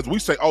because we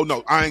say, oh,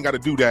 no, I ain't got to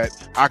do that.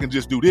 I can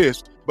just do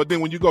this. But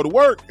then when you go to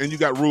work and you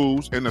got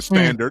rules and a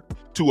standard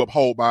to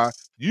uphold by,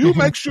 you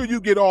make sure you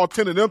get all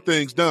 10 of them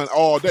things done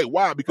all day.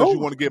 Why? Because you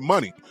want to get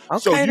money. Okay,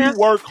 so you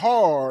work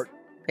hard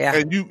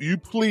and you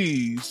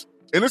please,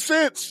 in a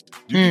sense,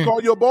 you can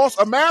call your boss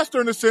a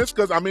master in a sense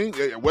because,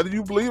 whether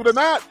you believe it or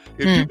not,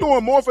 if you're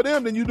doing more for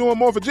them than you're doing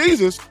more for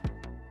Jesus,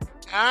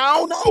 I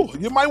don't know.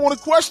 You might want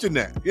to question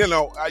that.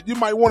 You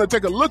might want to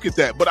take a look at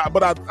that. But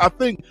I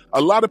think a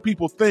lot of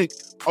people think,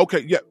 okay,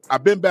 yeah,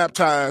 I've been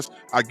baptized.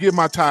 I give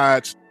my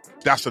tithes.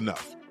 That's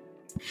enough.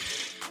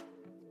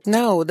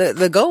 No,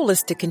 the goal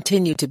is to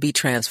continue to be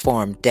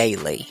transformed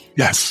daily.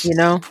 Yes.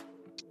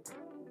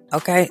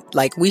 Okay.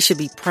 Like we should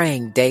be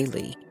praying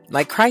daily.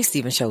 Like Christ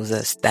even shows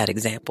us that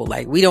example.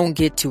 Like we don't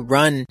get to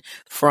run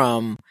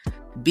from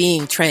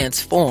being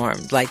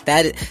transformed. Like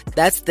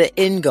that's the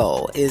end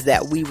goal, is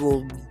that we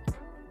will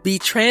be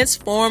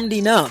transformed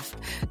enough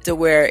to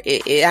where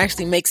it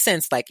actually makes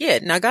sense. Like, yeah,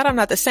 now God, I'm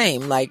not the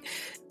same. Like,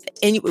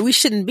 and we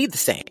shouldn't be the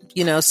same,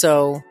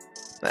 So,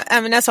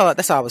 that's all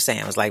I was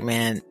saying. I was like,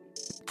 man,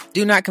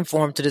 do not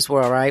conform to this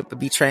world, right? But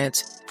be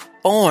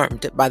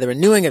transformed by the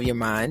renewing of your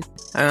mind,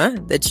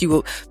 that you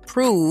will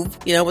prove,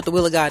 what the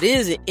will of God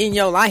is in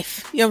your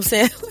life. You know what I'm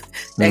saying?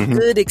 That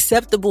good,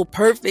 acceptable,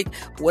 perfect,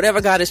 whatever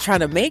God is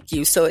trying to make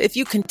you. So if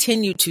you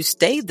continue to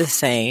stay the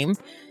same,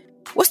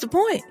 what's the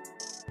point?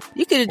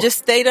 You could have just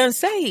stayed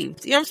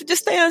unsaved. You know what I'm saying?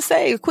 Just stay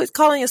unsaved. Quit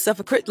calling yourself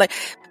a Christian. Like,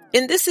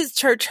 and this is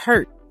church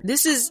hurt.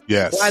 This is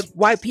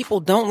why people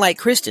don't like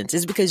Christians,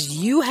 is because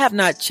you have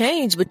not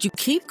changed, but you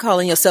keep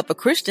calling yourself a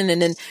Christian. And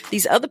then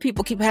these other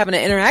people keep having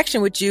an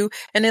interaction with you.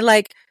 And they're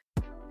like,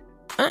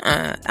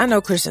 I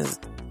know Christians.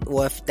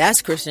 Well, if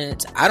that's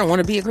Christians, I don't want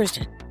to be a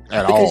Christian.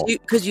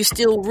 Because you're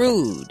still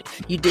rude.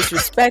 You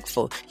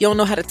disrespectful. You don't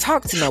know how to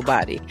talk to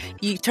nobody.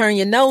 You turn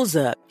your nose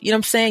up. You know what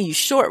I'm saying? You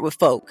short with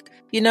folk.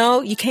 You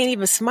know, you can't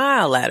even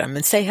smile at them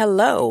and say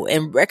hello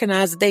and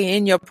recognize that they're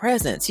in your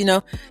presence. You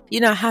know,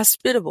 you're not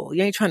hospitable.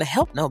 You ain't trying to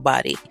help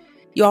nobody.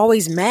 You're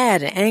always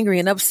mad and angry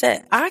and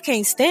upset. I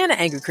can't stand an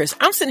angry Christian.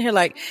 I'm sitting here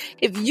like,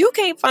 if you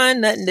can't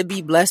find nothing to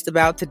be blessed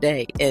about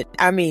today,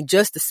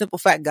 just the simple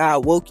fact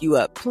God woke you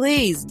up,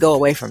 please go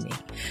away from me.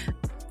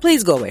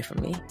 Please go away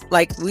from me.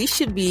 Like, we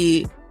should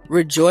be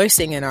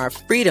rejoicing in our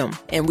freedom,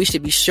 and we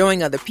should be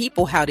showing other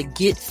people how to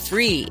get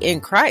free in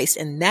Christ.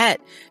 And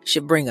that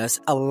should bring us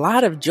a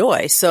lot of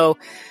joy. So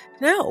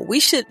no,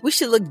 we should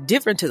look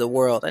different to the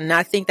world. And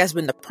I think that's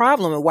been the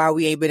problem of why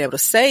we ain't been able to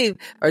save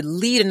or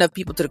lead enough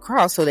people to the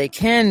cross so they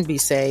can be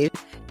saved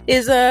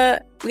is, we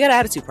got an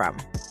attitude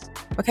problem.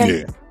 Okay.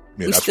 Yeah,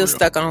 we still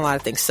stuck on a lot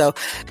of things. So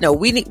no,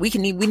 we need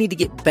to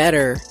get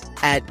better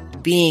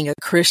at being a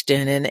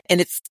Christian.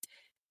 And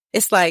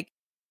it's like,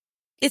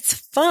 it's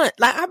fun.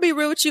 Like, I'll be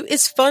real with you.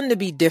 It's fun to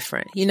be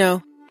different. You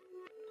know,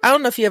 I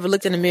don't know if you ever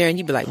looked in the mirror and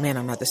you'd be like, man,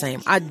 I'm not the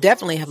same. I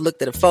definitely have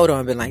looked at a photo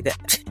and been like,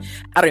 that.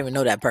 I don't even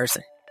know that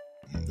person.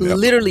 Yep.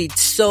 Literally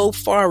so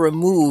far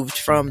removed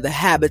from the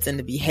habits and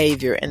the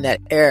behavior and that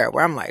era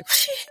where I'm like,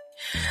 shit.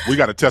 We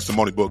got a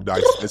testimony book,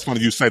 Dice. It's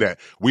funny you say that.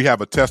 We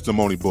have a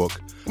testimony book.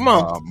 Come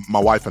on. My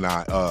wife and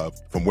I,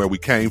 from where we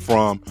came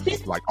from,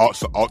 like all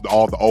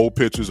the old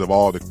pictures of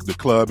all the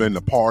clubbing,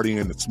 the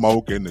partying, the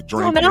smoking, the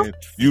drinking,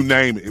 you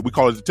name it. We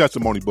call it the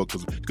testimony book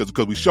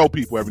because we show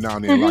people every now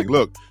and then, like,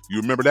 look, you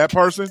remember that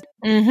person?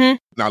 Mm-hmm.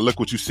 Now look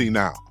what you see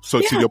now.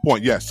 So to your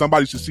point, yes,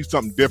 somebody should see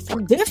something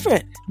different.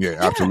 Yeah,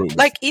 absolutely.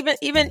 Like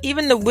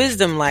even the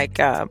wisdom, like,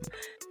 God,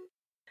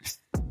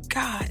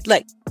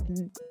 like,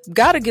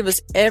 God will give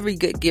us every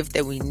good gift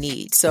that we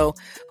need. So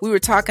we were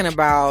talking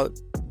about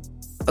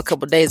a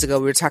couple of days ago,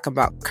 we were talking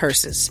about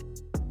curses.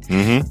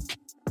 Mm-hmm.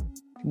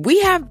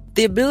 We have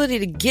the ability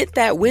to get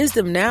that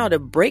wisdom now to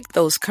break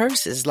those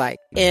curses. Like,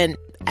 and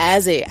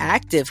as a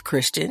active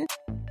Christian,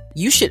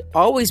 you should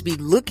always be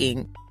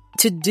looking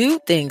to do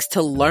things,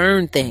 to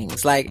learn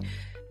things. Like,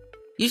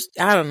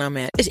 I don't know,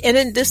 man. And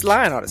then just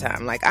lying all the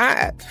time. Like,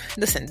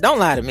 listen, don't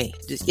lie to me.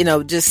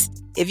 Just,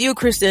 if you're a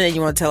Christian and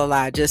you want to tell a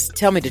lie, just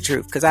tell me the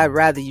truth. Because I'd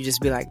rather you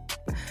just be like,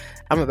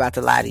 I'm about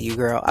to lie to you,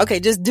 girl. Okay,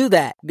 just do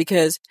that.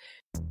 Because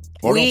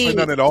or don't say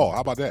nothing at all.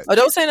 How about that? Or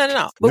don't say nothing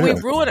at all. But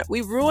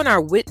we ruin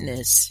our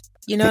witness.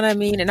 You know what I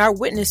mean? And our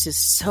witness is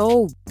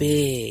so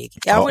big.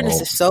 Our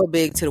witness is so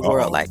big to the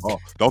world. Like,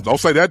 don't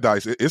say that,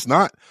 Dice. It's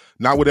not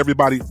with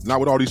everybody, not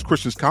with all these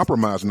Christians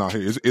compromising out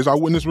here. Is our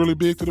witness really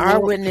big to the world?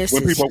 Our witness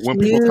when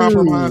people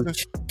compromising.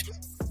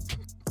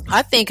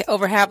 I think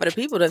over half of the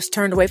people that's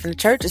turned away from the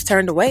church is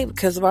turned away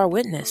because of our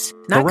witness,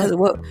 not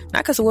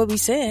because of what we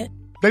said.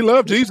 They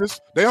love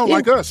Jesus. They don't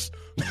like us.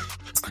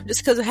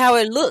 Just because of how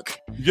it look.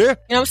 Yeah. You know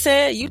what I'm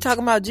saying? You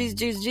talking about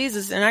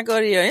Jesus, and I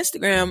go to your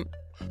Instagram.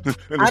 And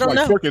it's I don't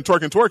know. Twerking.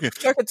 Twerking.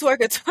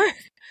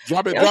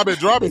 Drop it.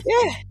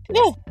 Yeah.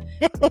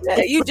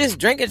 You just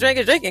drinking,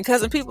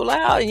 cussing people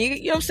out. And you know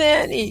what I'm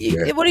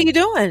saying? What are you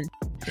doing?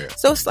 Yeah.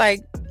 So it's like,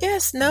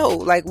 yes, no.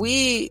 Like,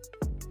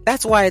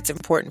 that's why it's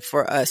important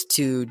for us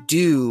to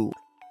do,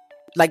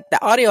 like,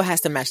 the audio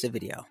has to match the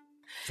video.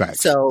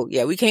 Facts. So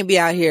yeah, we can't be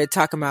out here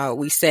talking about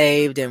we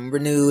saved and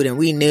renewed and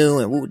we knew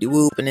and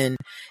whoop-de-whoop, and then,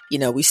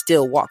 we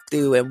still walk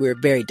through and we're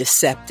very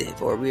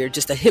deceptive, or we're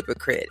just a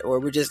hypocrite, or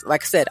we're just,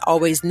 like I said,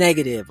 always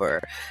negative,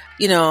 or,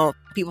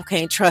 people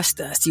can't trust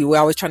us. We're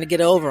always trying to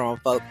get over on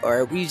folk,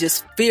 or we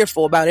just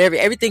fearful about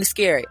everything's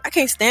scary. I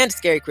can't stand a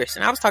scary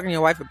Christian. I was talking to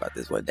your wife about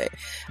this one day.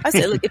 I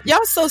said, look, if y'all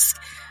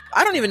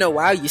I don't even know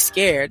why you're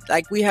scared.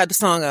 Like, we had the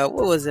song,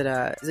 what was it?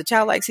 Is it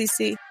Childlike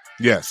CC?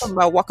 Yes. Something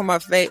about walking by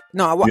faith.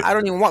 No, I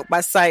don't even walk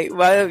by sight.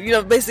 But,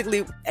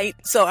 basically,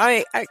 so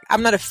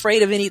I'm not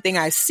afraid of anything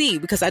I see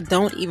because I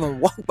don't even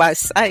walk by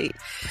sight.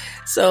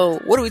 So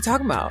what are we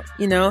talking about?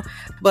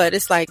 But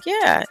it's like,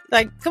 yeah,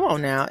 like, come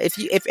on now. If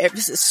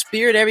it's a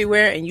spirit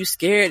everywhere and you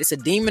scared, it's a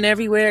demon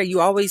everywhere, you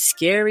always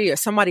scary, or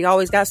somebody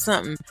always got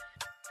something,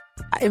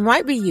 it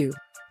might be you.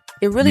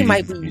 It really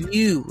might be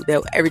you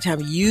that every time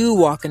you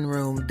walk in the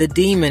room, the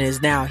demon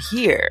is now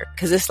here.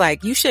 Because it's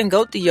like, you shouldn't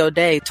go through your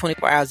day,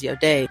 24 hours of your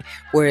day,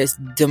 where it's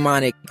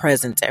demonic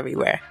presence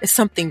everywhere. It's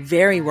something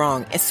very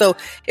wrong. And so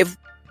if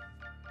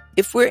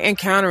we're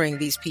encountering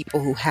these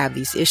people who have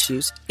these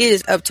issues, it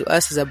is up to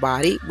us as a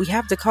body. We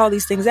have to call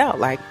these things out.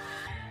 Like,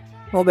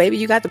 well, baby,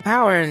 you got the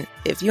power. And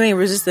if you ain't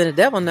resisting the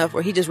devil enough,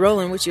 or he just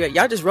rolling with you,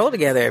 y'all just roll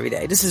together every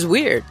day. This is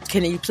weird.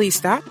 Can you please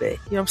stop it?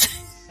 You know what I'm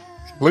saying?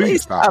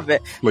 Please stop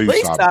it.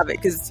 Please stop it.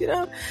 Because,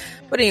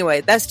 but anyway,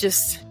 that's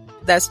just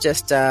that's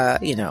just, a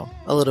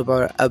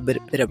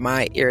bit of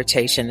my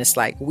irritation. It's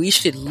like, we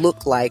should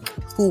look like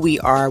who we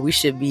are. We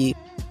should be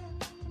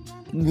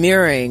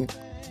mirroring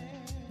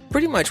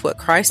pretty much what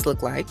Christ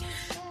looked like.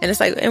 And it's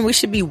like, and we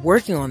should be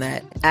working on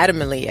that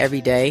adamantly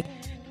every day.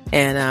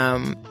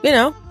 And,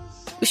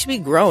 we should be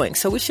growing.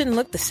 So we shouldn't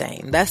look the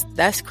same.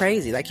 That's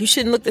crazy. Like, you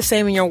shouldn't look the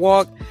same in your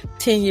walk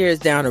 10 years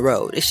down the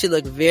road. It should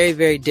look very,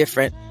 very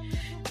different.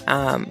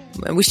 And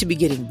we should be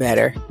getting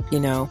better,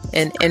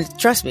 and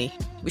trust me,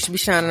 we should be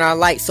shining our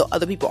light so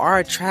other people are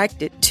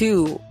attracted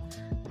to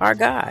our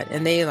God.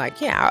 And they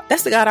like, yeah,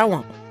 that's the God I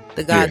want.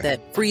 The God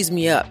that frees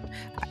me up,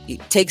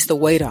 takes the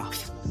weight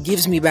off,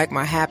 gives me back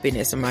my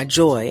happiness and my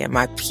joy and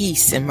my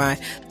peace and my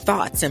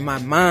thoughts and my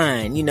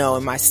mind,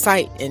 and my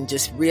sight, and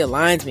just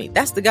realigns me.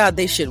 That's the God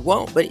they should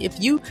want. But if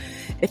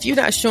you're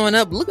not showing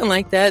up looking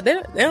like that,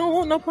 they don't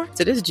want no parts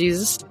of this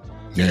Jesus.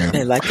 Yeah.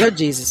 And like, your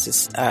Jesus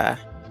is, I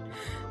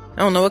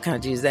don't know what kind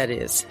of Jesus that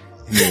is.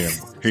 Yeah,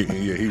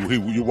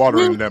 he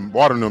watering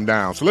them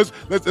down. So let's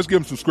give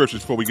them some scriptures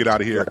before we get out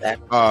of here.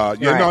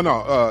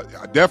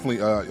 Definitely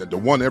the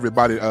one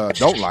everybody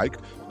don't like,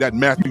 that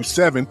Matthew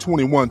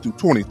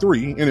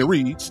 7:21-23, and it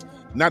reads,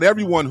 "Not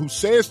everyone who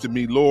says to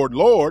me, Lord,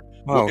 Lord,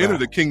 will enter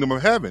the kingdom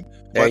of heaven,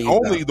 but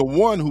only the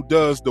one who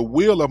does the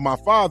will of my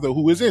Father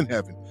who is in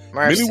heaven.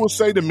 Mercy. Many will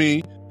say to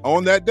me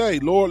on that day,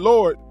 Lord,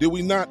 Lord, did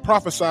we not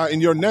prophesy in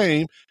your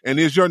name, and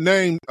is your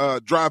name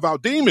drive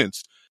out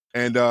demons?"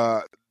 And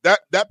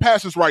that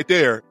passes right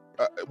there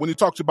when he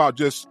talks about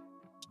just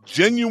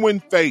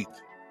genuine faith.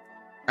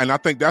 And I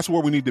think that's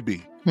where we need to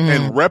be.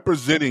 And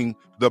representing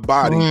the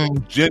body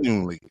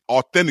genuinely,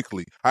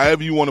 authentically,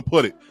 however you want to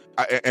put it.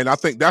 And I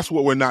think that's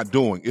what we're not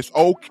doing. It's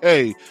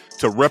okay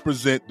to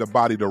represent the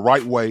body the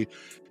right way,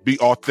 be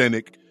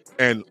authentic,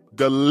 and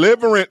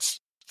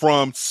deliverance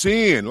from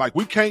sin. Like,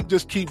 we can't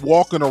just keep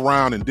walking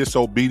around in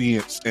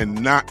disobedience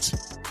and not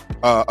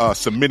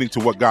submitting to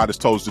what God has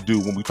told us to do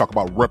when we talk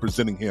about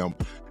representing him.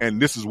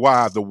 And this is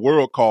why the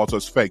world calls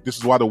us fake. This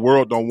is why the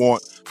world don't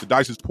want, to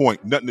Dice's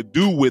point, nothing to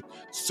do with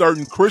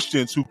certain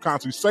Christians who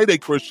constantly say they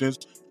Christians,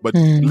 but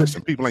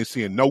listen, people ain't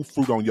seeing no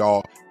fruit on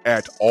y'all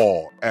at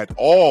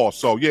all.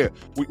 So yeah,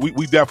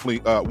 we definitely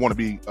want to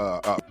be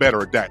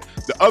better at that.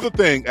 The other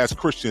thing, as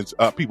Christians,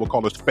 people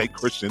call us fake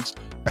Christians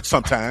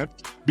sometimes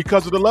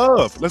because of the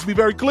love. Let's be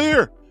very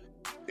clear.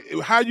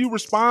 How you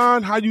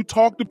respond, how you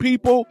talk to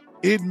people,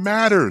 it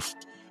matters.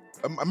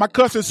 My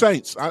cussing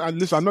saints,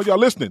 listen, I know y'all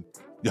listening.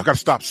 Y'all gotta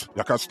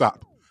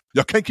stop.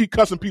 Y'all can't keep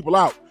cussing people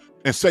out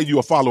and say you're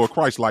a follower of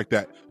Christ like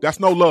that.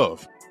 That's no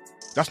love.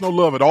 That's no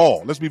love at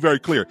all. Let's be very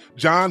clear.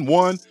 John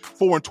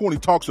 1:4-20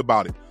 talks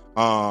about it.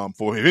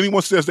 For if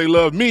anyone says they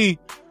love me,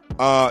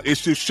 it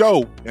should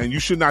show, and you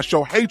should not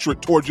show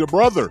hatred towards your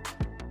brother.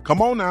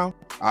 Come on now.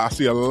 I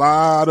see a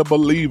lot of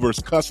believers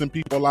cussing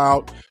people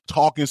out,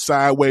 talking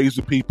sideways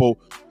to people.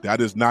 That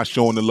is not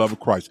showing the love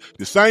of Christ.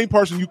 The same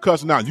person you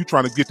cussing out, you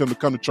trying to get them to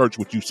come to church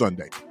with you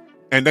Sunday.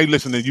 And they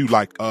listen to you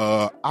like,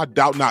 I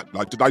doubt not.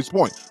 Like, to Dice's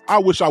point, I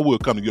wish I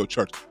would come to your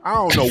church. I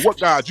don't know what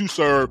God you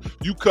serve.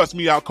 You cuss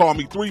me out, call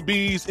me 3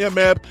 B's,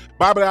 MF,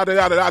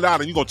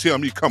 and you gonna tell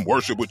me come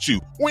worship with you.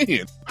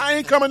 When? I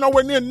ain't coming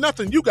nowhere near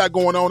nothing you got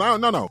going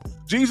on. No.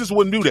 Jesus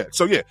wouldn't do that.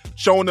 So yeah,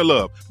 showing the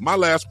love. My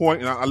last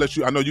point, and I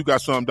know you got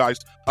some, Dice,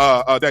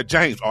 that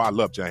James. Oh, I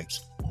love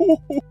James.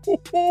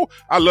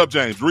 I love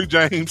James. Read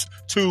James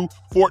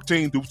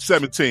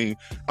 2:14-17.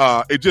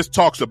 It just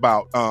talks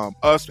about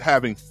us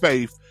having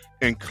faith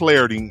and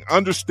clarity,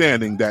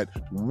 understanding that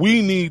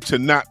we need to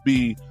not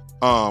be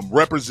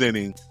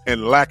representing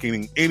and lacking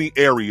in any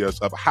areas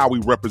of how we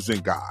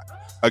represent God.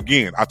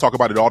 Again, I talk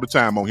about it all the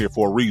time on here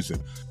for a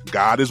reason.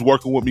 God is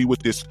working with me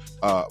with this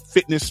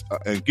fitness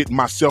and getting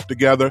myself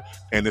together,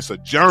 and it's a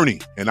journey,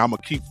 and I'm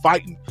gonna keep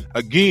fighting.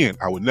 Again,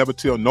 I would never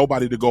tell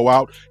nobody to go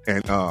out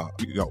and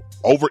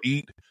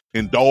overeat,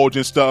 indulge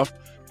in stuff,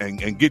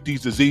 and get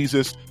these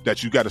diseases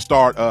that you got to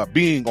start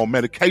being on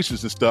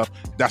medications and stuff.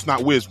 That's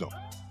not wisdom.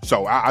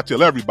 So I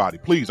tell everybody,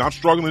 please, I'm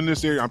struggling in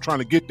this area. I'm trying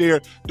to get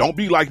there. Don't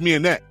be like me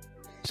in that.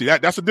 See,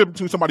 that's the difference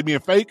between somebody being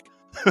fake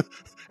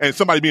and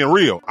somebody being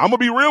real. I'm going to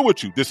be real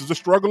with you. This is a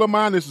struggle of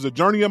mine. This is a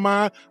journey of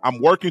mine.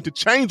 I'm working to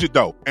change it,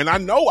 though. And I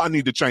know I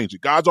need to change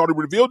it. God's already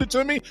revealed it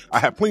to me. I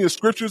have plenty of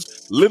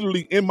scriptures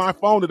literally in my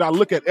phone that I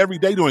look at every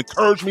day to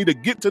encourage me to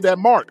get to that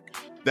mark.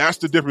 That's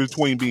the difference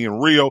between being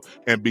real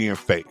and being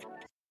fake.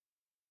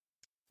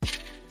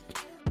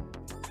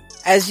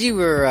 As you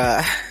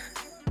were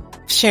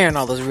sharing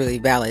all those really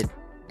valid,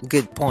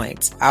 good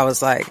points, I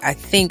was like, I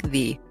think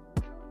the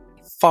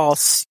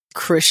false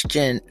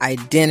Christian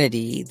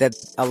identity that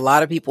a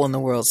lot of people in the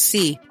world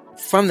see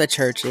from the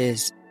church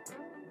is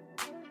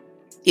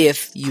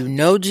if you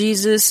know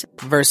Jesus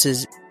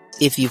versus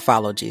if you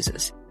follow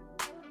Jesus.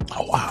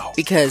 Oh, wow.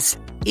 Because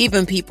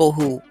even people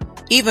who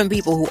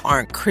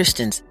aren't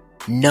Christians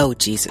know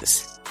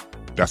Jesus.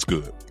 That's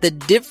good. The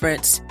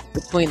difference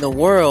between the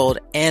world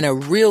and a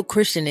real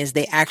Christian is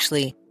they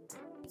actually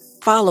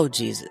follow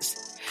Jesus.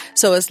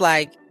 So it's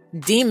like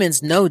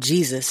demons know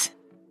Jesus.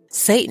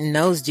 Satan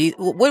knows Jesus.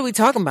 What are we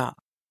talking about?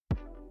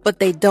 But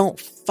they don't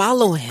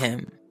follow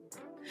him.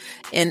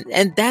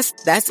 And that's,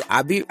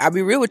 I'll be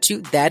real with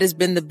you. That has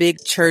been the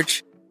big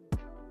church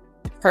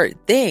hurt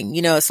thing.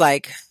 You know, it's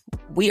like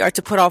we are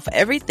to put off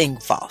everything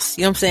false.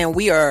 You know what I'm saying?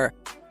 We are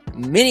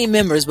many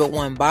members, but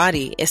one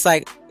body. It's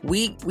like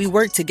we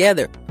work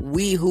together.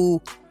 We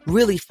who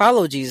really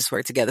follow Jesus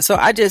work together. So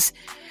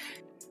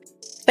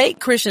fake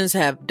Christians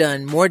have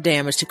done more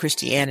damage to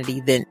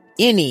Christianity than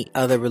any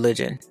other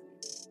religion.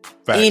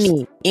 Facts.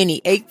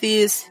 Any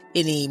atheist,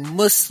 any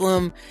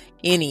Muslim,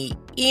 any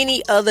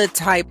other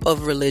type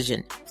of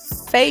religion.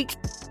 Fake,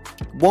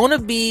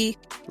 wannabe,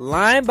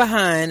 lying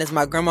behind, as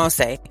my grandma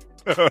say.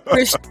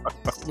 Christian,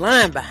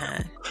 lying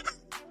behind.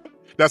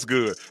 That's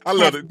good. I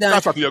love it.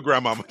 Shout out to your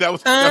grandmama.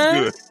 That's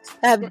good.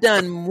 Have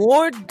done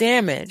more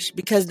damage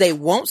because they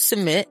won't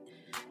submit.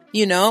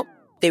 You know,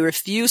 they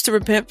refuse to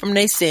repent from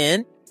their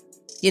sin.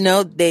 You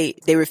know, they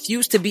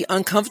refuse to be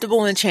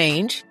uncomfortable and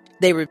change.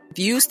 They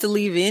refuse to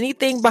leave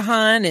anything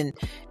behind,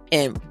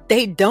 and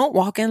they don't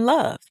walk in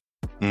love.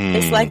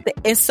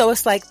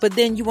 It's like, but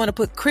then you want to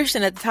put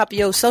Christian at the top of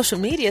your social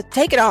media.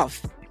 Take it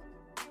off.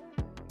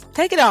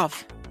 Take it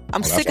off.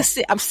 I'm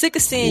sick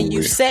of seeing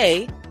you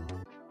say,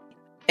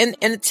 and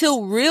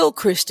until real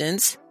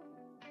Christians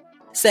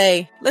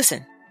say,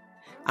 listen,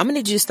 I'm going to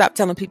need you to stop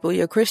telling people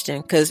you're a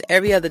Christian, because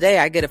every other day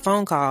I get a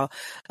phone call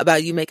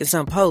about you making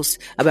some posts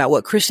about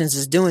what Christians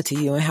is doing to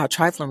you and how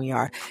trifling we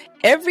are.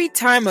 Every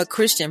time a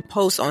Christian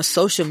posts on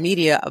social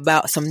media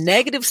about some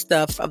negative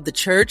stuff of the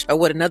church or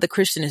what another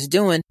Christian is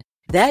doing,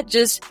 that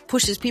just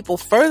pushes people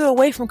further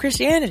away from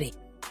Christianity.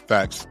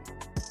 Facts.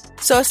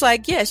 So it's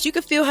like, yes, you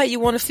can feel how you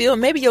want to feel.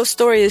 Maybe your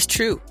story is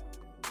true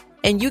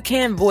and you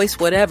can voice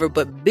whatever,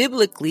 but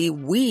biblically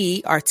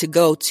we are to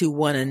go to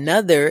one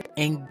another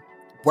and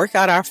work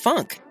out our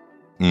funk.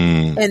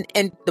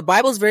 And the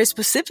Bible is very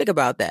specific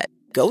about that.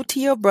 Go to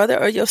your brother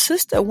or your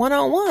sister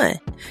one-on-one.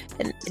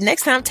 And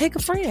next time, take a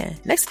friend.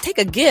 Take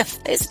a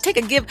gift. Take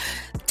a gift.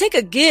 Take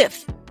a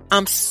gift.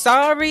 I'm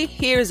sorry.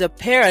 Here's a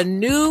pair of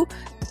new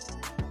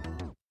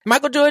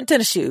Michael Jordan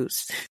tennis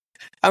shoes.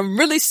 I'm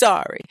really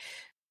sorry.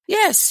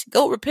 Yes,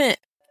 go repent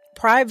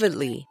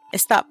privately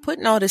and stop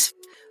putting all this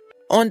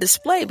on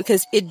display,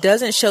 because it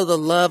doesn't show the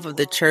love of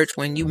the church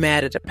when you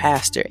mad at a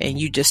pastor and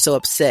you just so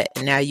upset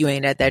and now you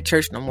ain't at that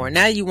church no more.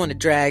 Now you want to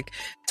drag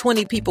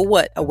 20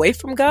 people away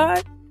from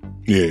God?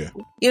 Yeah.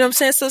 You know what I'm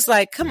saying? So it's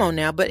like, come on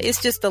now, but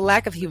it's just the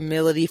lack of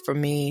humility for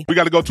me. We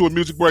got to go to a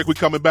music break. We're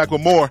coming back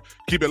with more.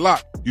 Keep it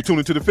locked. You tune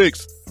into The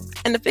Fix.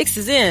 And The Fix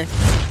is in.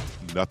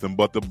 Nothing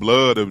but the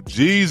blood of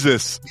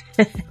Jesus.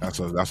 That's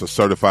a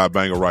certified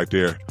banger right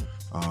there.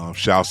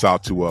 Shouts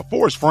out to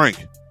Forrest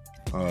Frank.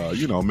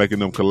 Making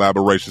them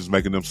collaborations,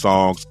 making them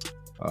songs.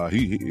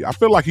 I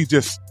feel like he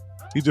just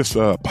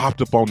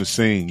popped up on the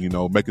scene,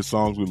 making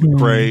songs with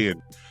Lecrae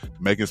and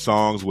making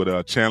songs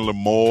with Chandler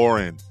Moore,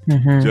 and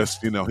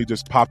he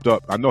just popped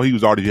up. I know he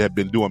had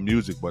been doing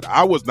music, but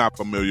I was not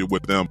familiar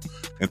with them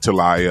until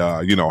I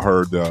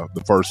heard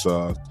the first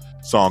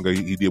song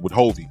he did with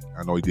Hovey.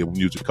 I know he did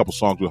music, a couple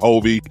songs with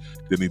Hovey,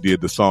 then he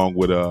did the song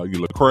with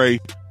Lecrae,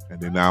 and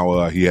then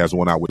now he has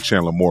one out with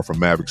Chandler Moore from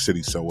Maverick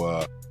City.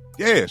 So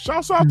yeah,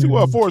 shouts out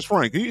to Forrest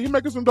Frank. He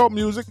making some dope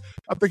music.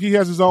 I think he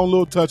has his own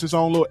little touch, his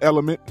own little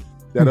element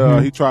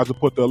that he tries to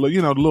put a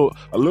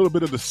little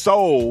bit of the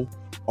soul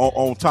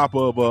on top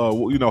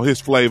of his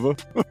flavor.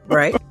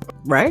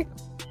 Right.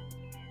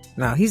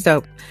 No, he's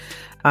dope.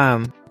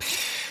 I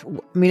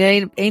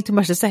mean, ain't too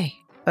much to say.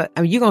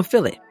 You're gonna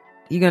feel it.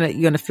 You're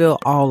gonna feel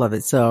all of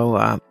it.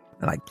 So,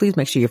 please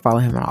make sure you follow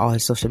him on all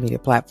his social media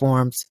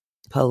platforms.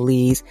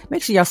 Please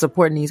make sure y'all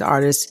supporting these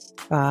artists.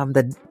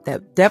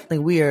 That definitely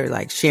we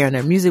are sharing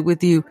their music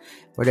with you,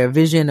 or their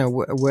vision, or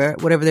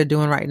whatever they're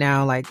doing right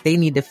now. They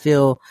need to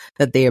feel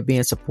that they are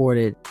being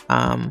supported.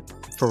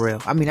 For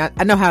real. I mean,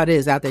 I know how it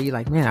is out there. You're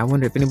like, man, I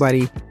wonder if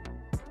anybody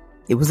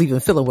it was even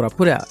feeling what I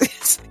put out.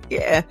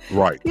 Yeah.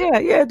 Right.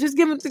 Yeah. Just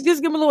give him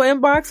a little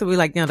inbox and be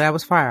like, that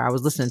was fire. I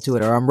was listening to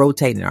it, or I'm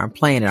rotating it, or I'm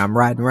playing it, I'm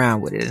riding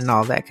around with it and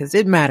all that. 'Cause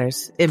it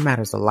matters. It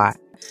matters a lot.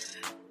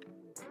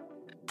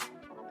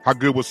 How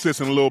good was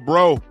Sis and Lil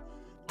Bro?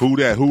 Who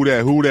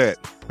that?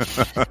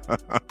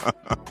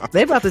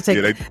 They about to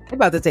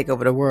take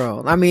over the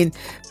world. I mean,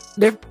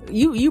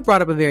 you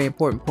brought up a very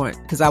important point,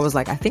 because I was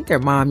like, I think their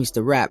mom used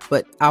to rap,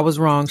 but I was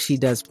wrong. She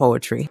does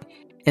poetry.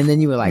 And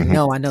then you were like,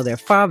 no, I know their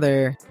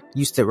father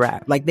used to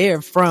rap.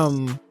 They're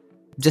from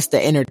just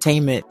the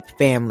entertainment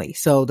family.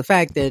 So the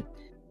fact that,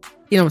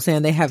 what I'm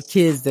saying, they have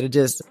kids that are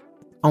just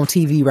on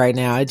TV right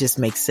now, it just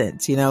makes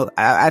sense.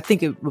 I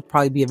think it would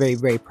probably be a very,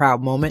 very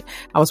proud moment.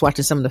 I was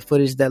watching some of the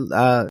footage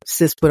that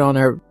Sis put on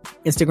her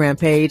Instagram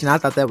page, and I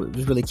thought that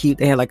was really cute.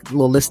 They had a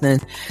little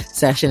listening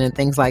session and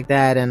things like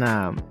that. And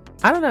I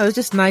don't know, it's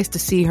just nice to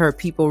see her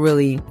people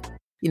really,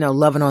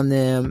 loving on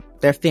them,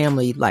 their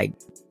family,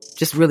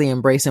 just really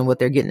embracing what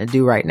they're getting to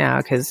do right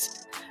now. 'Cause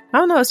I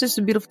don't know, it's just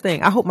a beautiful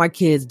thing. I hope my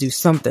kids do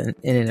something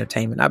in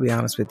entertainment. I'll be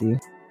honest with you.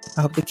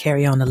 I hope they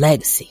carry on the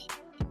legacy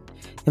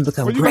and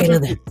become greater.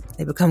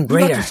 They become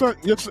greater.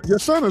 Your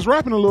son is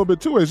rapping a little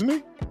bit too, isn't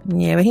he?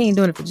 Yeah, but he ain't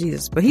doing it for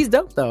Jesus. But he's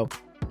dope though.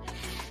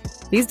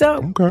 He's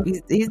dope.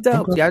 Okay. He's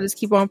dope. Okay. Y'all just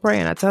keep on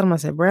praying. I told him, I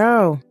said,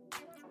 bro,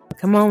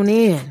 come on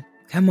in.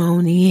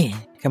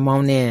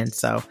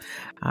 So,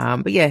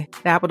 but yeah,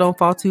 the apple don't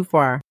fall too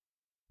far.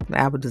 The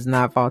apple does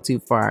not fall too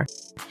far.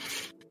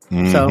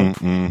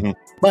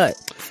 But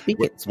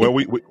well,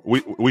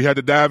 we had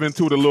to dive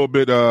into it a little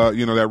bit.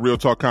 That real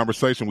talk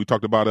conversation. We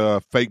talked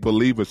about fake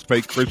believers,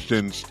 fake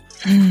Christians,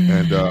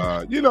 and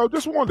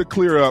just wanted to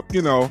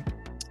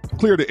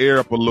clear the air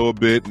up a little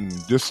bit, and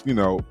just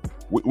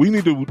we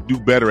need to do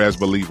better as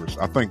believers.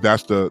 I think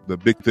that's the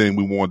big thing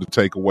we wanted to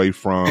take away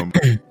from.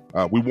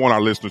 We want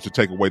our listeners to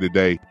take away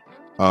today.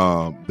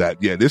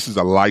 This is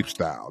a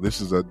lifestyle.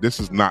 This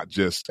is not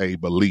just a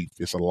belief.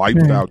 It's a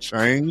lifestyle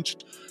change,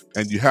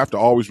 and you have to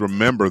always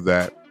remember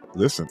that.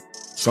 Listen,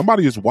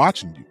 somebody is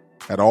watching you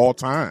at all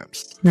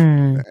times,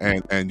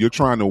 and you're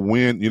trying to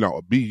win.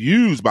 Be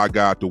used by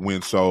God to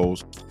win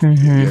souls.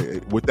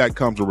 With that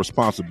comes a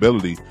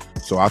responsibility.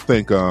 So I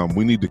think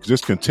we need to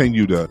just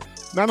continue to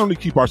not only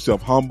keep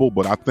ourselves humble,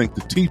 but I think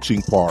the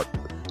teaching part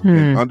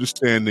and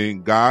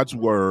understanding God's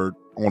word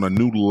on a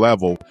new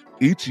level.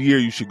 Each year,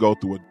 you should go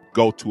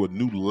to a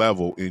new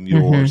level in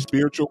your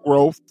spiritual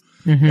growth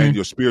and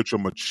your spiritual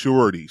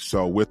maturity.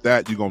 So with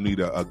that, you're going to need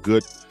a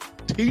good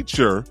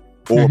teacher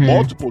or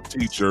multiple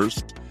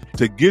teachers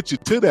to get you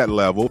to that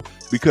level,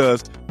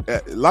 because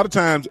a lot of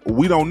times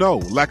we don't know,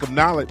 lack of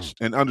knowledge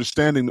and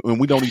understanding, and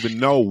we don't even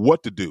know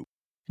what to do.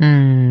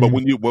 But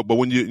when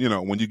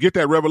you get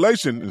that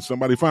revelation and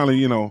somebody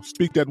finally,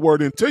 speak that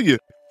word into you,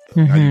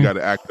 now you got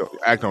to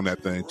act on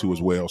that thing too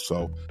as well.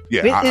 So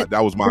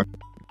that was my.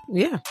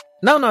 Yeah.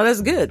 No,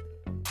 that's good.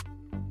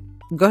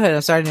 Go ahead.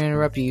 I'm sorry to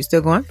interrupt you. You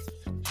still going?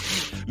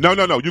 No.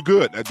 You're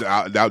good.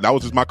 That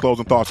was just my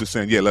closing thoughts. Just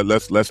saying,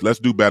 let's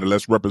do better.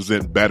 Let's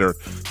represent better,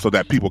 so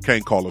that people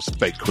can't call us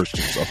fake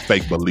Christians or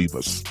fake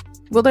believers.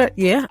 Well,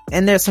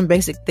 and there's some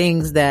basic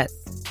things that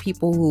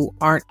people who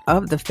aren't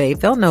of the faith,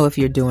 they'll know if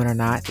you're doing or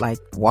not, like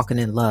walking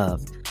in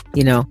love,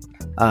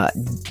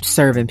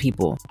 serving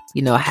people,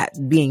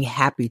 being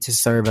happy to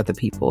serve other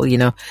people.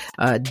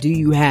 Do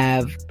you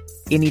have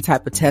any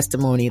type of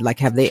testimony? Like,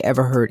 have they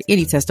ever heard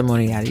any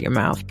testimony out of your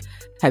mouth?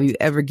 Have you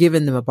ever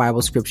given them a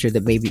Bible scripture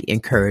that maybe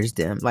encouraged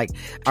them? Like,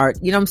 what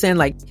I'm saying?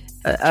 Like,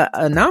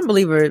 a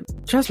non-believer,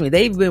 trust me,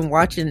 they've been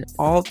watching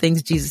all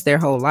things Jesus their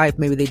whole life.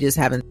 Maybe they just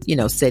haven't,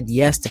 said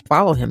yes to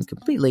follow him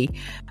completely.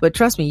 But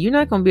trust me, you're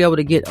not going to be able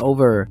to get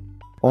over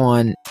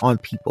on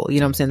people.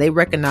 You know what I'm saying? They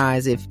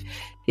recognize if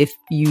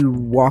you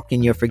walk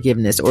in your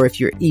forgiveness, or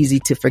if you're easy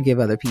to forgive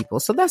other people.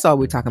 So that's all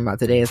we're talking about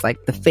today. It's like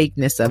the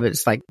fakeness of it.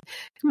 It's like,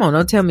 come on,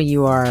 don't tell me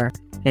you are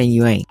and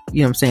you ain't.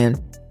 You know what I'm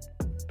saying?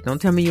 Don't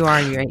tell me you are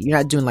and you ain't. You're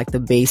not doing like the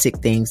basic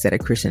things that a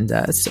Christian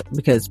does,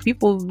 because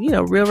people,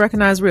 real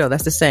recognize real.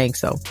 That's the saying.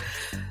 So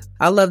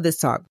I love this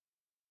talk.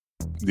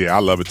 Yeah, I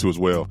love it too as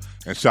well.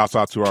 And shouts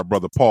out to our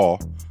brother Paul.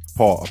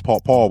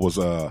 Paul was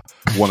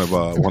one of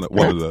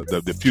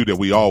the few that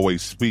we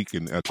always speak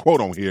and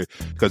quote on here,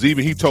 because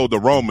even he told the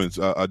Romans,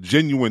 a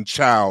genuine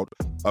child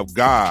of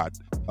God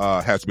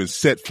has been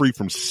set free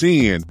from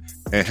sin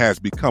and has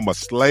become a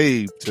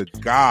slave to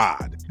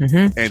God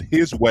and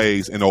his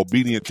ways and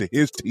obedient to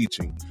his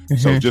teaching.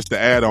 So just to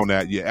add on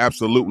that, yeah,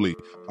 absolutely.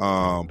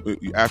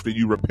 After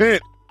you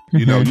repent,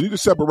 you need to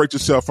separate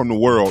yourself from the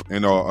world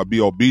and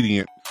be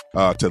obedient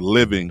to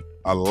living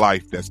a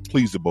life that's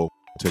pleasable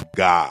to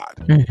God.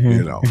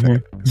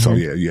 So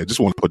just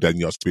want to put that in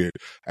your spirit.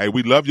 Hey,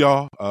 we love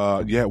y'all.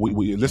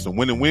 We listen,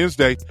 Winning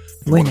Wednesday.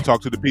 We want to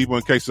talk to the people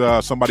in case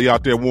somebody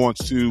out there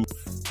wants to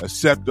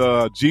accept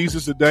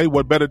Jesus today.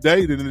 What better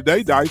day than the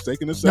day, Dice? They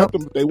can accept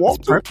him if they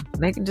want to.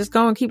 They can just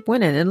go and keep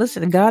winning. And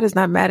listen, God is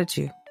not mad at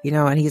you.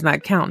 And he's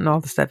not counting all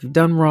the stuff you've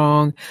done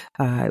wrong,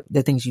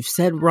 the things you've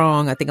said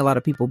wrong. I think a lot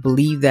of people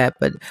believe that,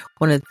 but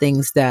one of the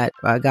things that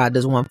God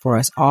does want for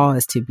us all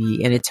is to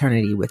be in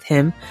eternity with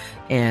him.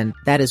 And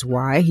that is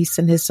why he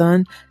sent his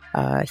son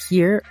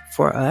here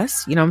for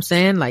us. You know what I'm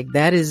saying? Like,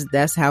 this is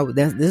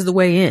the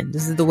way in.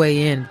 This is the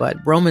way in.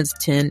 But Romans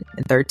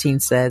 10:13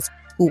 says,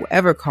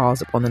 whoever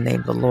calls upon the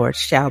name of the Lord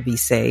shall be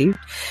saved.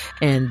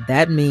 And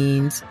that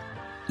means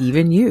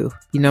even you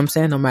know what I'm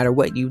saying? No matter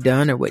what you've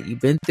done or what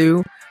you've been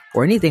through,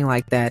 or anything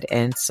like that.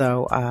 And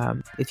so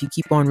if you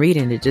keep on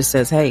reading, it just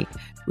says, hey,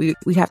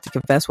 we have to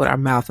confess with our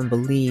mouth and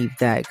believe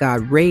that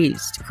God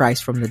raised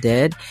Christ from the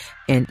dead.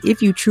 And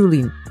if you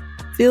truly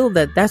feel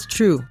that that's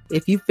true,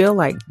 if you feel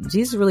like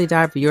Jesus really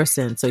died for your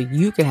sins so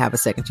you could have a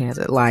second chance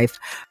at life,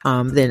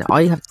 then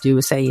all you have to do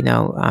is say,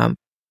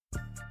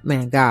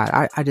 man, God,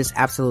 I just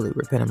absolutely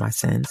repent of my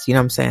sins. You know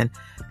what I'm saying?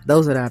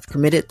 Those that I've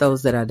committed,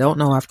 those that I don't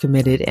know I've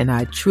committed. And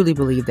I truly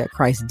believe that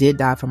Christ did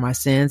die for my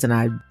sins. And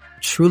I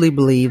truly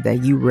believe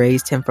that you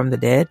raised him from the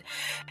dead.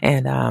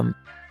 And I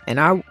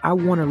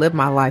want to live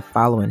my life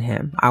following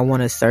him. I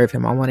want to serve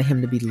him. I want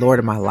him to be Lord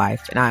of my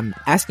life. And I'm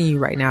asking you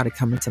right now to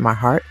come into my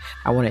heart.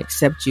 I want to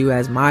accept you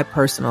as my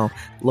personal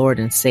Lord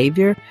and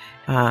Savior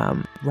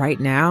right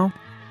now.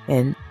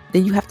 And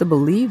then you have to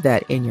believe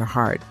that in your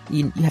heart.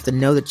 You have to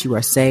know that you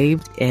are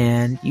saved,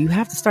 and you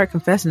have to start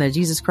confessing that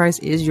Jesus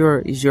Christ is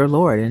your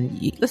Lord.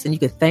 And listen, you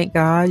can thank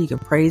God, you can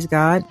praise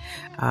God,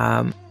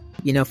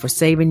 for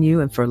saving you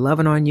and for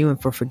loving on you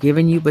and for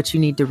forgiving you, but you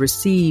need to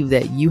receive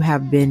that you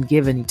have been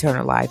given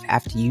eternal life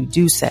after you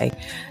do say,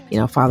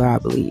 Father, I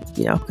believe,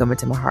 come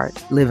into my heart,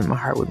 live in my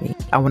heart with me.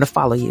 I want to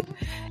follow you,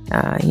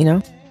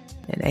 and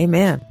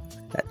amen.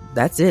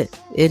 That's it.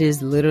 It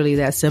is literally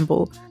that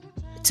simple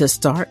to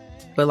start.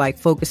 But like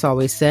Focus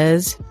always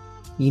says,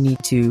 you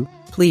need to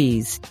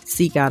please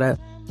seek out a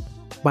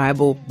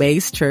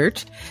Bible-based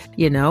church,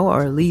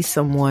 or at least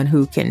someone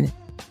who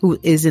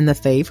is in the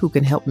faith, who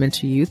can help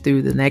mentor you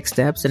through the next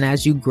steps. And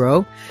as you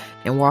grow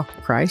and walk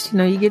with Christ,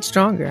 you get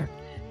stronger.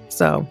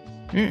 So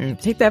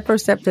take that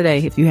first step today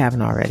if you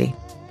haven't already,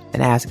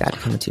 and ask God to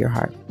come into your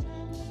heart.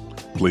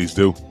 Please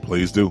do.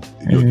 Please do.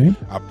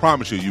 I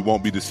promise you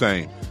won't be the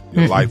same.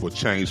 Your life will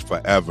change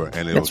forever,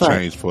 and it'll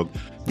change for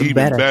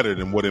even better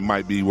than what it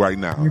might be right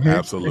now.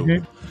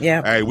 Absolutely.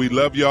 Yeah. Hey, we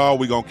love y'all.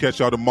 We're going to catch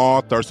y'all tomorrow,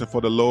 Thirsting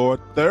for the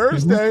Lord,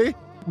 Thursday.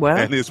 Well,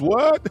 and it's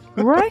what?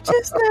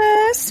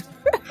 Righteousness.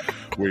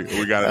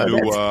 we got to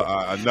do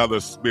another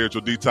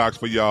spiritual detox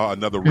for y'all,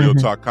 another real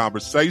talk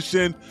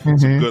conversation, some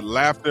good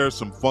laughter,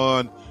 some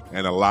fun,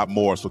 and a lot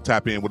more. So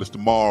tap in with us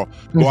tomorrow.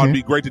 Go out and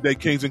be great today,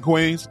 kings and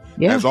queens.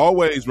 Yeah. As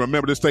always,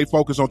 remember to stay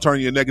focused on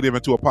turning your negative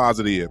into a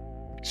positive.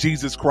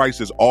 Jesus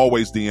Christ is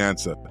always the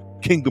answer.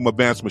 Kingdom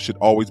advancement should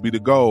always be the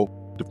goal.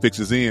 The fix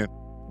is in.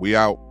 We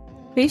out.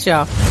 Peace,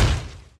 y'all.